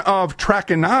region of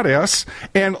Trachonitis,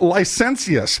 and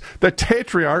Licentius, the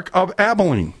tetrarch of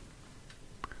Abilene.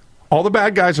 All the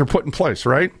bad guys are put in place,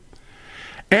 right?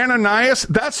 Ananias,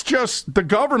 that's just the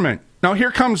government. Now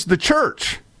here comes the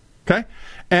church. Okay?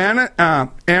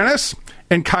 Annas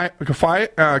and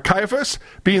Caiaphas,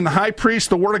 being the high priest,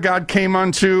 the word of God came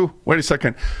unto... Wait a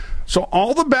second. So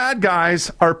all the bad guys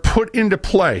are put into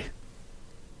play.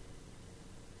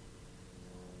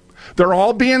 They're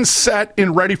all being set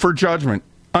and ready for judgment,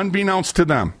 unbeknownst to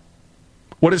them.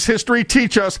 What does history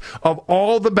teach us of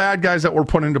all the bad guys that were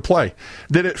put into play?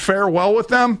 Did it fare well with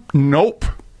them? Nope.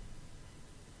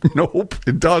 Nope,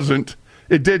 it doesn't.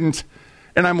 It didn't.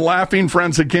 And I'm laughing,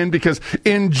 friends, again, because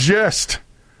in just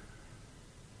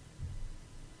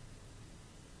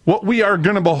what we are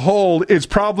going to behold is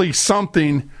probably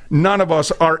something none of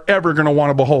us are ever going to want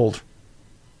to behold.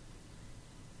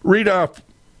 Read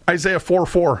Isaiah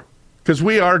 4:4, because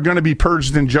we are going to be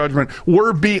purged in judgment.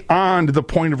 We're beyond the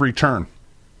point of return.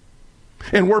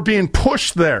 And we're being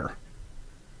pushed there.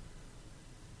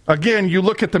 Again, you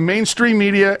look at the mainstream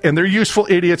media and they're useful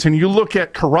idiots, and you look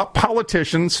at corrupt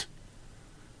politicians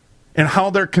and how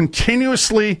they're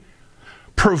continuously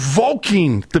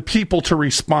provoking the people to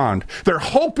respond. They're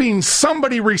hoping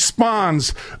somebody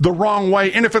responds the wrong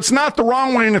way. And if it's not the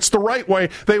wrong way and it's the right way,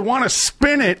 they want to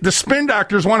spin it. The spin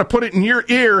doctors want to put it in your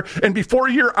ear and before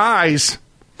your eyes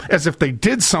as if they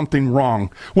did something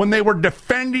wrong when they were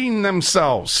defending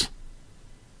themselves.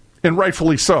 And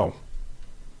rightfully so.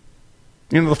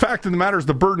 You know, the fact of the matter is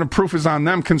the burden of proof is on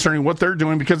them concerning what they're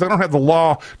doing, because they don't have the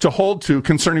law to hold to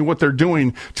concerning what they're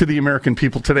doing to the American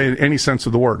people today in any sense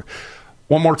of the word.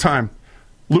 One more time.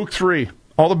 Luke 3.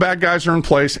 All the bad guys are in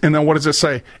place. And then what does it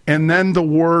say? And then the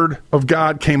word of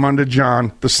God came unto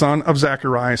John, the son of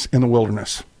Zacharias, in the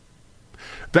wilderness.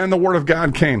 Then the word of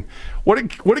God came. What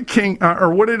did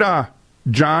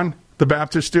John the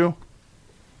Baptist do?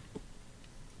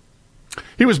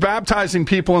 He was baptizing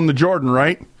people in the Jordan,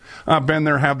 right? I've been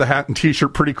there, have the hat and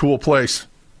t-shirt, pretty cool place.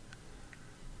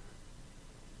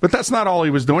 But that's not all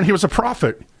he was doing. He was a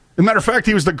prophet. As a matter of fact,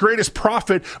 he was the greatest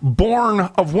prophet born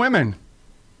of women.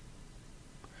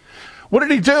 What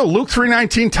did he do? Luke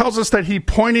 3:19 tells us that he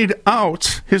pointed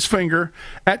out his finger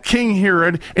at King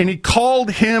Herod, and he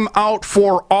called him out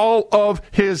for all of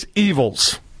his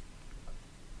evils.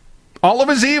 All of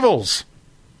his evils.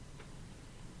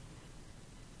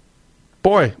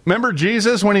 Boy, remember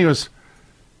Jesus when he was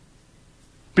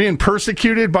being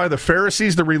persecuted by the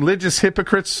Pharisees, the religious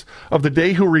hypocrites of the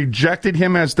day who rejected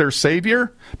him as their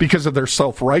Savior because of their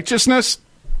self-righteousness?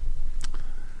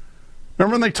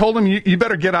 Remember when they told him, you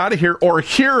better get out of here or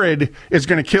Herod is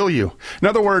going to kill you. In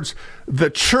other words, the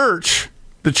church,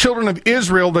 the children of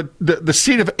Israel, the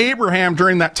seed of Abraham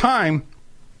during that time,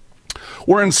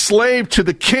 were enslaved to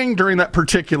the king during that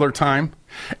particular time.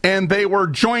 And they were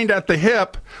joined at the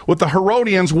hip with the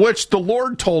Herodians, which the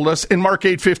Lord told us in Mark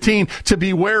 8:15 to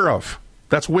beware of.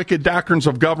 That's wicked doctrines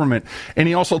of government. And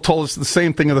he also told us the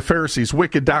same thing of the Pharisees,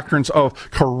 wicked doctrines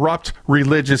of corrupt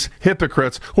religious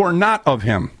hypocrites who are not of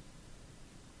him.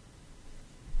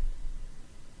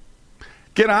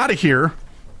 Get out of here,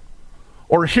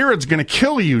 or Herod's going to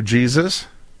kill you, Jesus.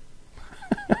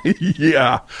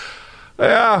 Yeah,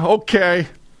 okay.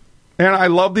 And I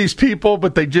love these people,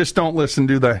 but they just don't listen,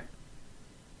 do they?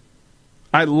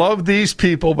 I love these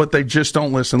people, but they just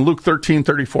don't listen. Luke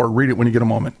 13:34. Read it when you get a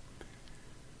moment.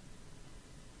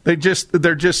 They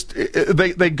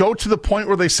go to the point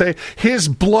where they say, his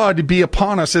blood be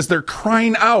upon us, as they're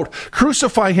crying out,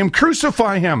 crucify him,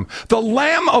 the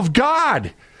Lamb of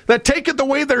God that taketh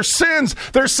away their sins.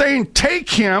 They're saying,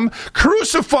 take him,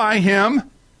 crucify him,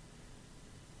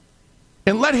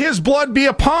 and let his blood be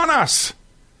upon us.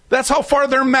 That's how far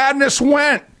their madness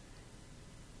went.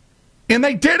 And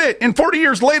they did it. And 40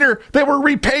 years later, they were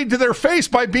repaid to their face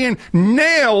by being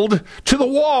nailed to the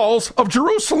walls of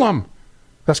Jerusalem.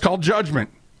 That's called judgment.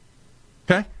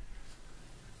 Okay?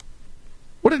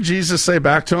 What did Jesus say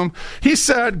back to him? He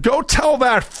said, go tell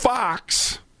that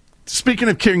fox, speaking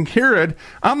of King Herod,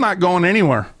 I'm not going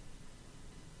anywhere.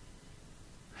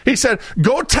 He said,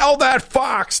 go tell that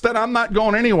fox that I'm not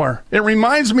going anywhere. It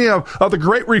reminds me of the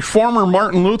great reformer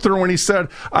Martin Luther when he said,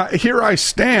 here I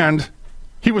stand.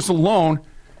 He was alone.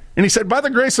 And he said, by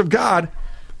the grace of God,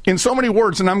 in so many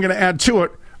words, and I'm going to add to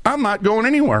it, I'm not going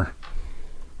anywhere.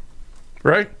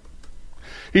 Right?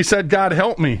 He said, God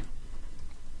help me.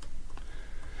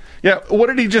 Yeah, what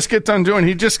did he just get done doing?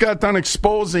 He just got done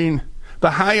exposing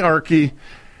the hierarchy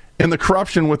and the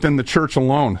corruption within the church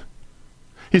alone.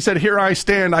 He said, here I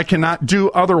stand, I cannot do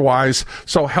otherwise,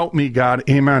 so help me, God.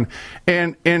 Amen.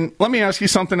 And let me ask you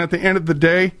something at the end of the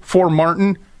day for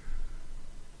Martin,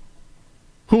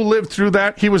 who lived through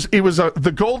that. He was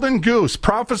the golden goose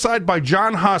prophesied by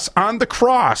John Huss on the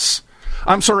cross.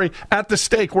 At the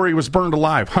stake where he was burned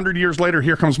alive. 100 years later,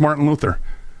 here comes Martin Luther.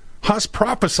 Huss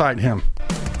prophesied him.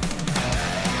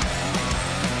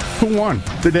 Who won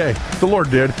the day? The Lord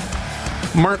did.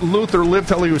 Martin Luther lived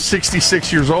till he was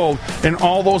 66 years old, and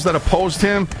all those that opposed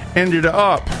him ended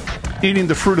up eating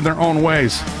the fruit of their own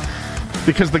ways.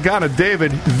 Because the God of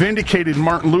David vindicated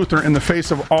Martin Luther in the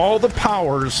face of all the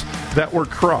powers that were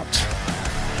corrupt.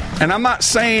 And I'm not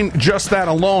saying just that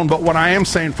alone, but what I am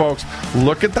saying, folks,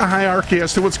 look at the hierarchy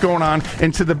as to what's going on,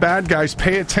 and to the bad guys,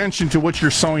 pay attention to what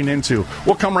you're sowing into.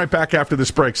 We'll come right back after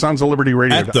this break. Sons of Liberty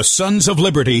Radio. At the Sons of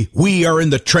Liberty, we are in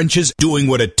the trenches doing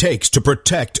what it takes to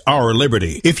protect our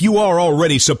liberty. If you are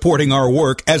already supporting our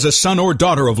work as a son or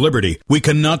daughter of liberty, we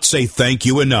cannot say thank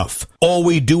you enough. All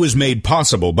we do is made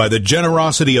possible by the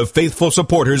generosity of faithful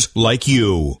supporters like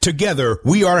you. Together,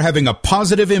 we are having a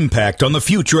positive impact on the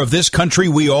future of this country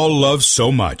we all love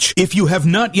so much. If you have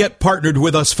not yet partnered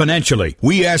with us financially,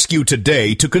 we ask you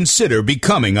today to consider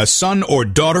becoming a son or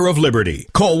daughter of liberty.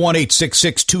 Call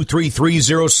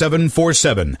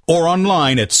 1-866-233-0747 or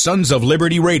online at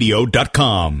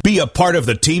sonsoflibertyradio.com. Be a part of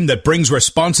the team that brings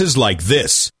responses like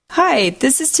this. Hi,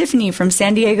 this is Tiffany from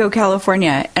San Diego,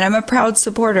 California, and I'm a proud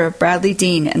supporter of Bradlee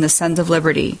Dean and the Sons of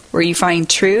Liberty, where you find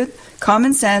truth,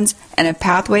 common sense, and a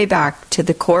pathway back to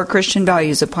the core Christian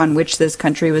values upon which this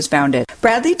country was founded.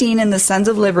 Bradlee Dean and the Sons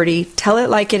of Liberty tell it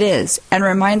like it is and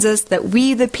reminds us that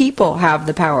we, the people, have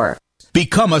the power.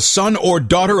 Become a son or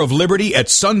daughter of liberty at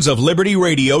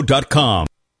sonsoflibertyradio.com.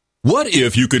 What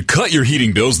if you could cut your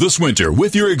heating bills this winter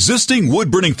with your existing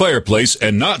wood-burning fireplace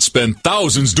and not spend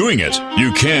thousands doing it?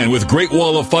 You can with Great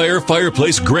Wall of Fire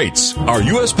fireplace grates. Our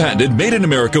U.S. patented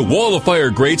made-in-America Wall of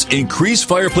Fire grates increase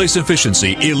fireplace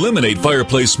efficiency, eliminate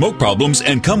fireplace smoke problems,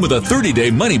 and come with a 30-day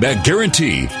money-back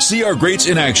guarantee. See our grates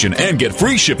in action and get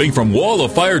free shipping from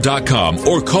walloffire.com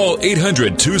or call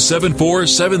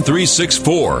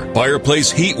 800-274-7364.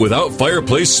 Fireplace heat without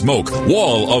fireplace smoke.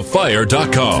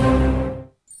 walloffire.com.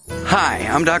 Hi,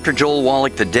 I'm Dr. Joel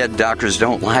Wallach, the Dead Doctors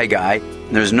Don't Lie guy.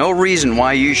 There's no reason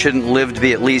why you shouldn't live to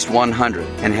be at least 100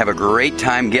 and have a great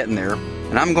time getting there.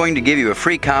 And I'm going to give you a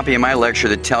free copy of my lecture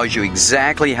that tells you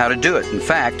exactly how to do it. In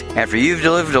fact, after you've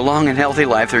lived a long and healthy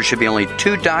life, there should be only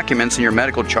 2 documents in your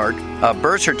medical chart, a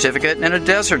birth certificate and a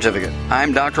death certificate.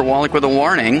 I'm Dr. Wallach with a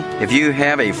warning. If you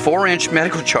have a 4-inch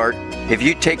medical chart, if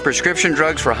you take prescription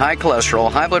drugs for high cholesterol,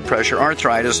 high blood pressure,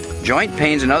 arthritis, joint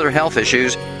pains, and other health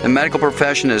issues, the medical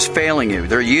profession is failing you.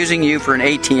 They're using you for an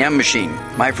ATM machine.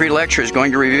 My free lecture is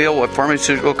going to reveal what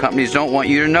pharmaceutical companies don't want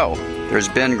you to know. There's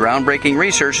been groundbreaking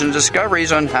research and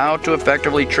discoveries on how to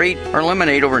effectively treat or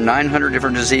eliminate over 900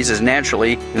 different diseases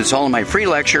naturally, and it's all in my free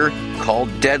lecture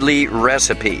called Deadly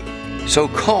Recipe. So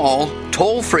call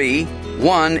toll-free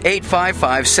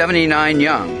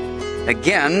 1-855-79-YOUNG.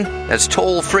 Again, that's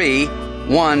toll-free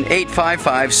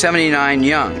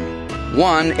 1-855-79-YOUNG.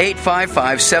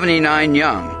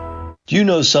 1-855-79-YOUNG. Do you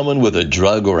know someone with a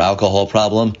drug or alcohol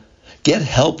problem? Get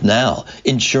help now.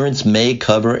 Insurance may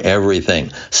cover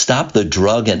everything. Stop the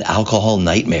drug and alcohol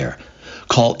nightmare.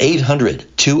 Call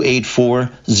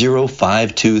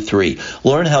 800-284-0523.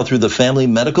 Learn how through the Family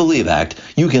Medical Leave Act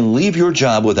you can leave your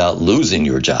job without losing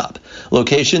your job.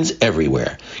 Locations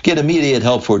everywhere. Get immediate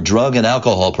help for drug and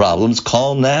alcohol problems.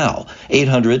 Call now.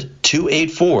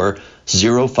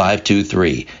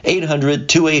 800-284-0523.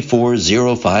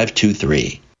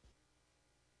 800-284-0523.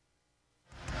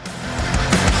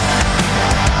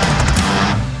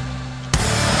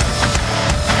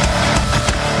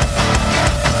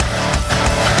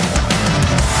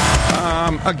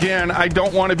 Again, I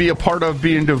don't want to be a part of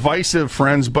being divisive,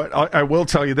 friends, but I will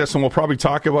tell you this, and we'll probably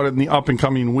talk about it in the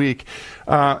up-and-coming week.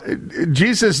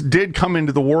 Jesus did come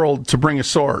into the world to bring a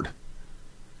sword.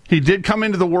 He did come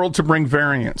into the world to bring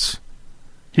variance.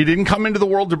 He didn't come into the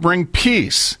world to bring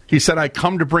peace. He said, I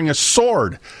come to bring a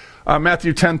sword.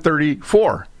 Matthew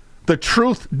 10:34. The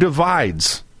truth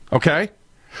divides, okay?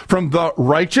 From the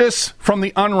righteous, from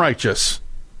the unrighteous.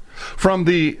 From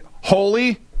the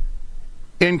holy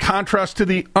in contrast to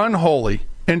the unholy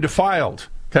and defiled,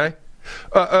 okay?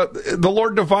 The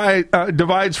Lord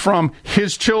divides from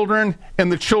his children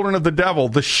and the children of the devil,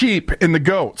 the sheep and the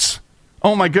goats.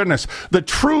 Oh my goodness. The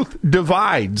truth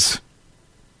divides.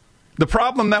 The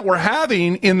problem that we're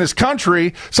having in this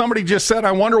country, somebody just said,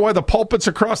 I wonder why the pulpits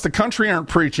across the country aren't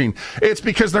preaching. It's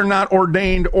because they're not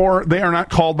ordained or they are not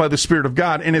called by the Spirit of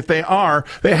God. And if they are,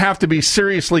 they have to be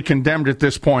seriously condemned at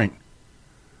this point.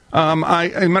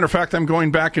 As a matter of fact, I'm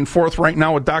going back and forth right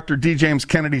now with Dr. D. James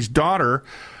Kennedy's daughter,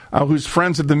 who's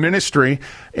friends of the ministry.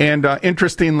 And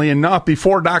interestingly enough,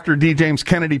 before Dr. D. James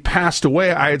Kennedy passed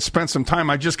away, I had spent some time.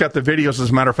 I just got the videos,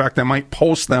 as a matter of fact. I might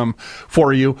post them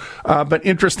for you. But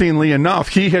interestingly enough,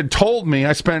 he had told me,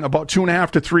 I spent about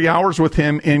 2.5 to 3 hours with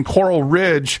him in Coral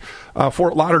Ridge,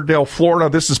 Fort Lauderdale, Florida.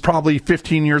 This is probably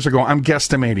 15 years ago. I'm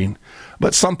guesstimating,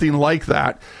 but something like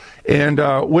that. And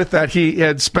with that, he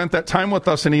had spent that time with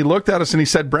us, and he looked at us and he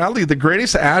said, Bradlee, the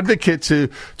greatest advocate to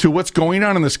what's going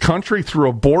on in this country through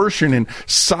abortion and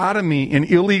sodomy and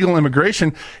illegal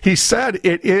immigration, he said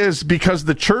it is because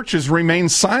the church has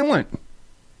remained silent.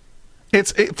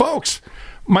 Folks,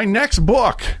 my next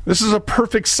book, this is a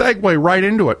perfect segue right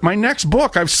into it. My next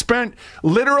book, I've spent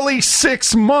literally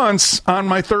 6 months on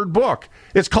my third book.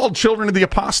 It's called Children of the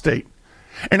Apostate.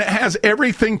 And it has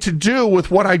everything to do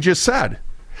with what I just said.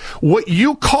 What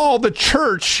you call the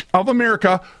Church of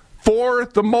America, for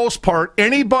the most part,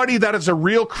 anybody that is a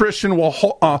real Christian will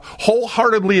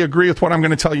wholeheartedly agree with what I'm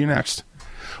going to tell you next.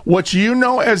 What you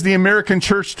know as the American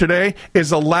church today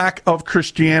is a lack of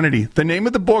Christianity. The name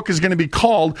of the book is going to be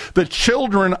called The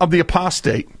Children of the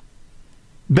Apostate.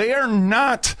 They are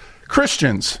not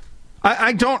Christians.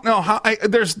 I don't know how.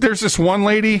 There's this one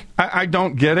lady, I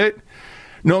don't get it.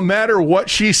 No matter what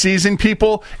she sees in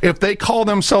people, if they call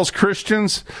themselves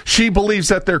Christians, she believes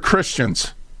that they're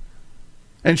Christians.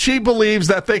 And she believes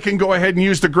that they can go ahead and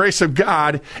use the grace of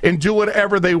God and do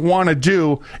whatever they want to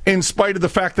do in spite of the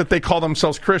fact that they call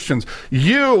themselves Christians.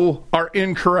 You are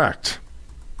incorrect.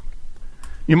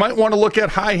 You might want to look at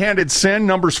high-handed sin,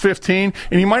 Numbers 15,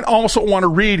 and you might also want to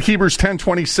read Hebrews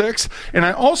 10:26. And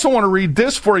I also want to read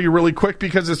this for you really quick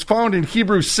because it's found in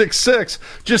Hebrews 6:6,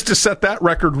 just to set that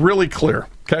record really clear,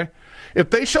 okay? If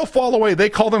they shall fall away, they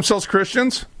call themselves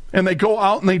Christians, and they go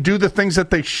out and they do the things that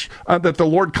that the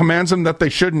Lord commands them that they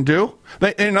shouldn't do.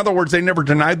 In other words, they never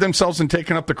denied themselves and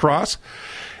taken up the cross.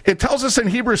 It tells us in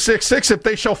Hebrews 6:6, if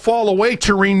they shall fall away,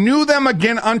 to renew them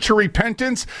again unto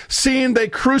repentance, seeing they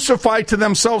crucify to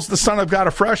themselves the Son of God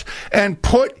afresh, and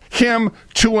put him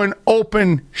to an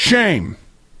open shame.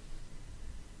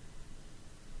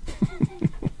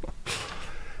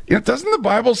 Doesn't the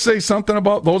Bible say something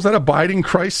about those that abide in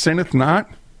Christ sinneth not?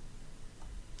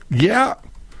 Yeah.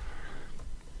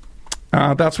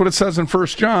 That's what it says in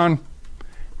 1 John.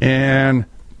 And,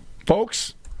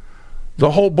 folks,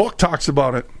 the whole book talks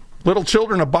about it. Little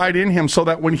children, abide in him so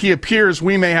that when he appears,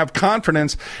 we may have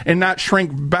confidence and not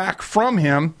shrink back from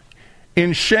him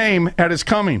in shame at his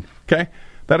coming. Okay?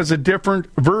 That is a different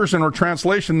version or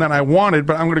translation than I wanted,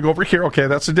 but I'm going to go over here. Okay,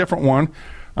 that's a different one.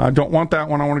 I don't want that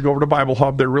one. I want to go over to Bible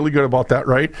Hub. They're really good about that,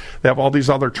 right? They have all these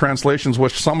other translations,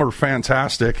 which some are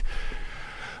fantastic.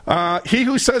 He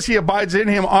who says he abides in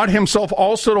him ought himself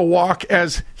also to walk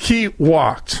as he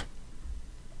walked.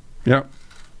 Yep.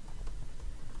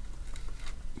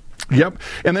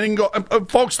 And then you can go,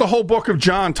 folks, the whole book of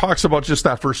John talks about just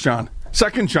that. 1 John,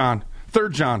 2 John, 3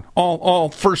 John, all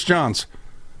 1 Johns.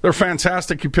 They're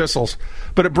fantastic epistles.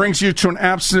 But it brings you to an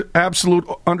absolute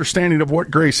understanding of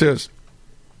what grace is.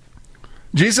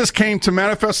 Jesus came to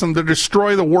manifest and to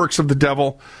destroy the works of the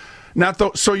devil,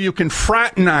 so you can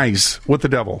fraternize with the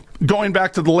devil. Going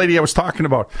back to the lady I was talking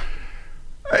about.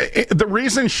 The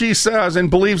reason she says and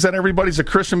believes that everybody's a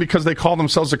Christian because they call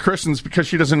themselves a Christian is because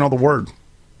she doesn't know the word.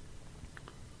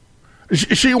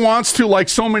 She wants to, like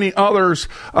so many others,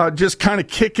 just kind of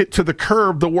kick it to the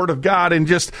curb, the word of God, and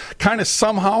just kind of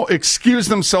somehow excuse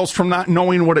themselves from not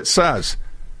knowing what it says.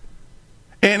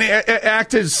 And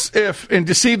act as if and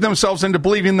deceive themselves into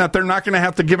believing that they're not going to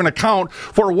have to give an account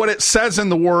for what it says in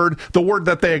the word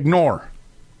that they ignore.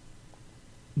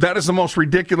 That is the most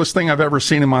ridiculous thing I've ever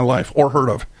seen in my life or heard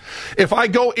of. If I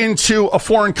go into a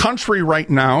foreign country right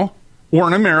now, we're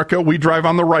in America, we drive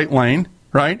on the right lane,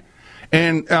 right?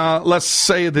 And let's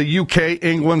say the UK,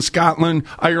 England, Scotland,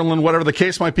 Ireland, whatever the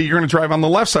case might be, you're going to drive on the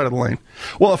left side of the lane.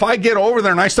 Well, if I get over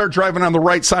there and I start driving on the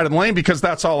right side of the lane because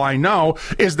that's all I know,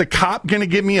 is the cop going to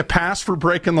give me a pass for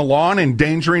breaking the law and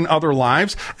endangering other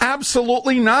lives?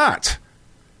 Absolutely not.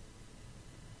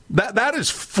 That is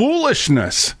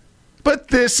foolishness. But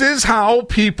this is how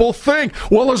people think.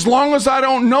 Well, as long as I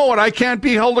don't know it, I can't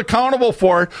be held accountable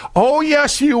for it. Oh,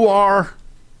 yes, you are.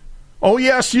 Oh,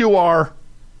 yes, you are.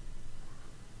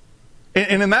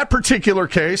 And in that particular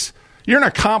case, you're an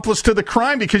accomplice to the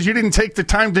crime because you didn't take the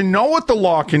time to know what the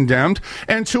law condemned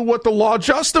and to what the law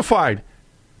justified.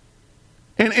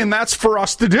 And that's for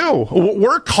us to do.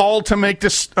 We're called to make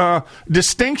this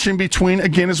distinction between,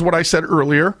 again, is what I said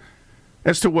earlier,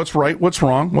 as to what's right, what's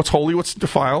wrong, what's holy, what's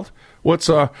defiled,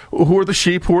 who are the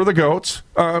sheep, who are the goats.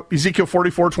 Ezekiel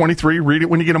 44:23, read it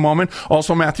when you get a moment.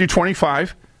 Also Matthew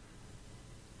 25.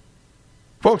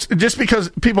 Folks, just because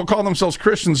people call themselves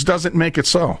Christians doesn't make it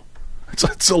so.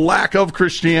 It's a lack of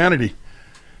Christianity.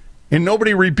 And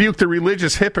nobody rebuked the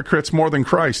religious hypocrites more than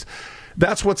Christ.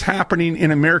 That's what's happening in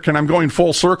America, and I'm going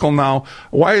full circle now.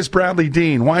 Why is Bradlee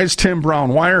Dean? Why is Tim Brown?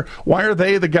 Why are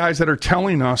they the guys that are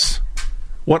telling us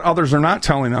what others are not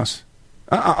telling us?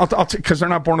 Because they're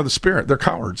not born of the Spirit. They're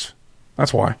cowards.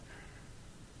 That's why.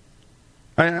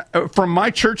 From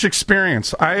my church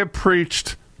experience, I have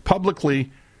preached publicly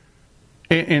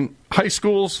in high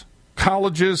schools,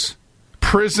 colleges,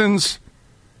 prisons,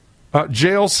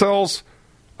 jail cells,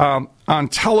 on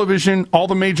television, all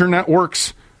the major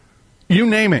networks, You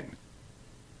name it.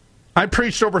 I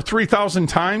preached over 3,000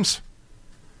 times,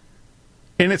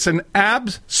 and it's an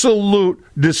absolute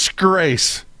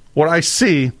disgrace what I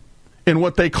see in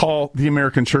what they call the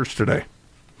American church today.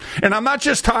 And I'm not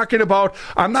talking about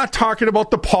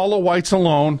the Paula Whites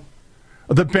alone,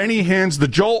 the Benny Hinns, the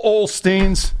Joel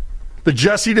Osteens, the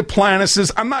Jesse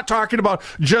Duplantises. I'm not talking about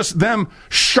just them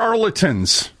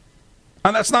charlatans.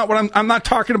 And that's not what I'm not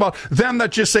talking about them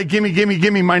that just say, gimme, gimme,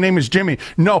 gimme, my name is Jimmy.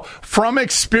 No, from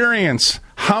experience,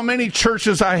 how many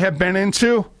churches I have been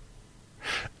into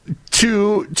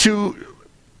to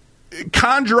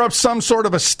conjure up some sort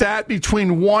of a stat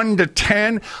between 1 to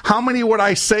 10, how many would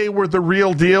I say were the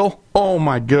real deal? Oh,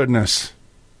 my goodness.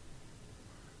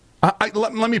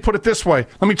 Let me put it this way.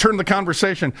 Let me turn the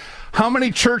conversation. How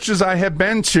many churches I have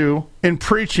been to in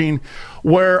preaching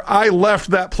where I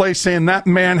left that place saying that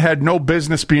man had no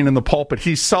business being in the pulpit.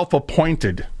 He's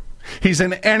self-appointed. He's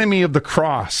an enemy of the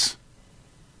cross.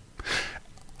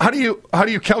 How do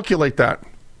you calculate that?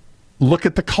 Look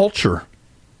at the culture.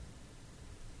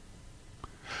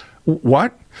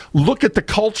 What? Look at the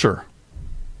culture.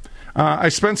 I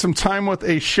spent some time with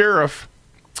a sheriff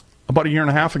about 1.5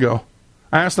 years ago.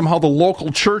 I asked him how the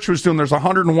local church was doing. There's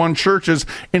 101 churches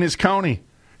in his county.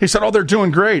 He said, oh, they're doing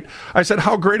great. I said,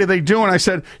 how great are they doing? I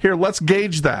said, here, let's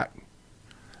gauge that.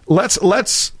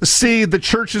 Let's see the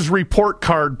church's report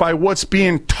card by what's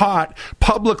being taught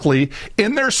publicly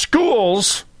in their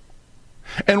schools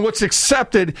and what's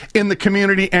accepted in the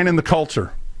community and in the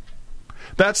culture.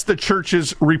 That's the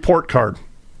church's report card.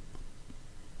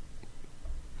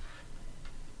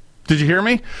 Did you hear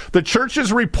me? The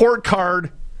church's report card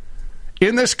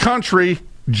in this country,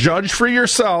 judge for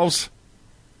yourselves,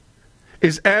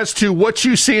 is as to what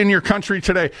you see in your country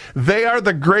today. They are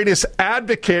the greatest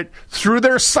advocate through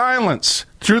their silence,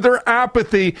 through their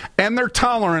apathy, and their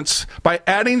tolerance, by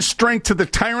adding strength to the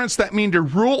tyrants that mean to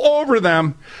rule over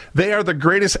them. They are the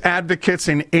greatest advocates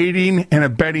in aiding and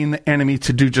abetting the enemy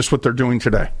to do just what they're doing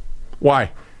today. Why?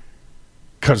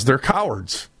 Because they're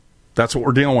cowards. That's what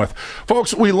we're dealing with.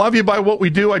 Folks, we love you by what we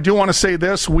do. I do want to say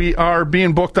this. We are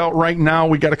being booked out right now.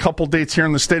 We got a couple dates here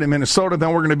in the state of Minnesota.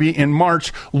 Then we're going to be in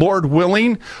March. Lord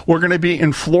willing, we're going to be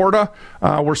in Florida.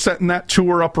 We're setting that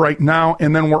tour up right now.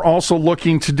 And then we're also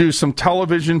looking to do some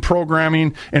television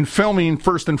programming and filming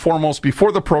first and foremost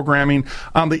before the programming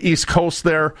on the East Coast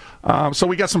there. So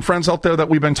we got some friends out there that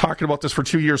we've been talking about this for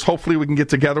 2 years. Hopefully we can get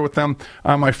together with them.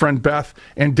 My friend Beth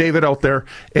and David out there,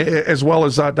 as well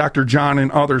as Dr. John and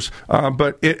others.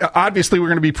 But obviously we're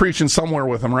going to be preaching somewhere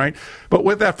with them, right? But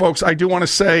with that, folks, I do want to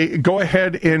say, go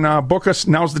ahead and book us.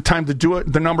 Now's the time to do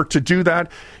it. The number to do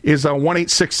that is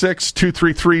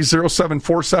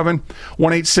 1-866-233-0747,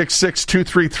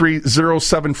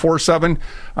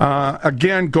 1-866-233-0747.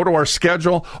 Again, go to our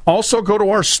schedule. Also, go to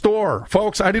our store.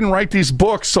 Folks, I didn't write these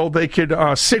books so they could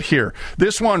sit here.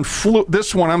 This one flew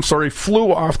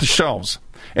off the shelves.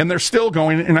 And they're still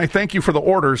going, and I thank you for the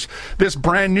orders. This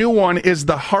brand new one is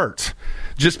The Heart.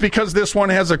 Just because this one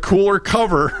has a cooler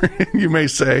cover, you may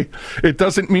say, it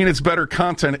doesn't mean it's better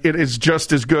content. It is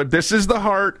just as good. This is The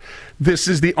Heart. This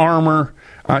is the armor.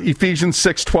 Ephesians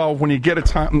 6:12. When you get a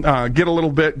time, get a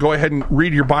little bit, go ahead and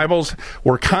read your Bibles.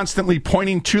 We're constantly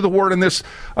pointing to the Word in this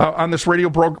on this radio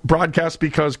broadcast,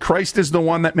 because Christ is the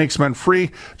one that makes men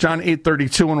free. John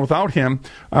 8:32. And without Him,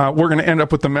 we're going to end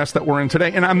up with the mess that we're in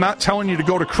today. And I'm not telling you to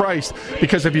go to Christ,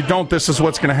 because if you don't, this is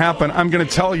what's going to happen. I'm going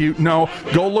to tell you, no,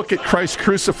 go look at Christ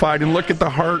crucified and look at the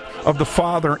heart of the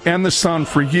Father and the Son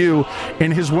for you,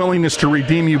 and His willingness to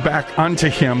redeem you back unto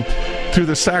Him through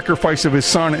the sacrifice of His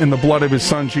Son and the blood of His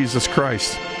Son, Jesus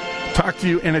Christ. Talk to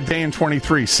you in a day in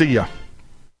 23. See ya.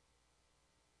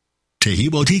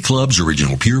 Tehebo Tea Club's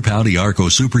original Pure Pouty Arco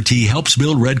Super Tea helps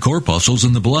build red corpuscles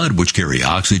in the blood, which carry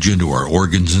oxygen to our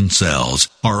organs and cells.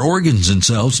 Our organs and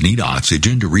cells need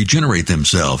oxygen to regenerate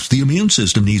themselves. The immune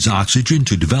system needs oxygen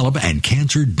to develop, and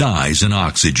cancer dies in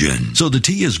oxygen. So the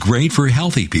tea is great for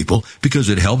healthy people because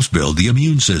it helps build the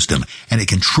immune system, and it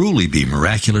can truly be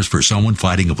miraculous for someone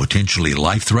fighting a potentially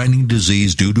life-threatening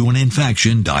disease due to an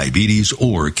infection, diabetes,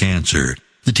 or cancer.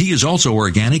 The tea is also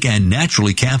organic and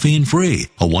naturally caffeine-free.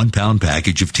 A 1-pound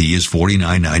package of tea is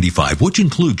 $49.95, which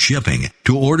includes shipping.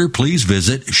 To order, please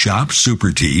visit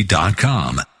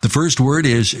shopsupertea.com. The first word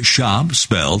is shop,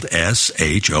 spelled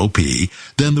S-H-O-P,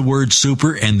 then the word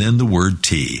super, and then the word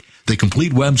tea. The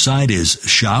complete website is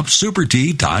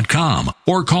shopsupertea.com,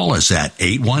 or call us at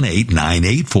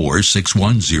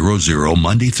 818-984-6100,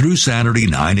 Monday through Saturday,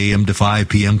 9 a.m. to 5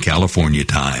 p.m. California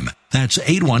time. That's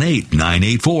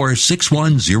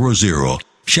 818-984-6100.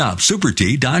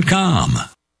 Shopsupertea.com.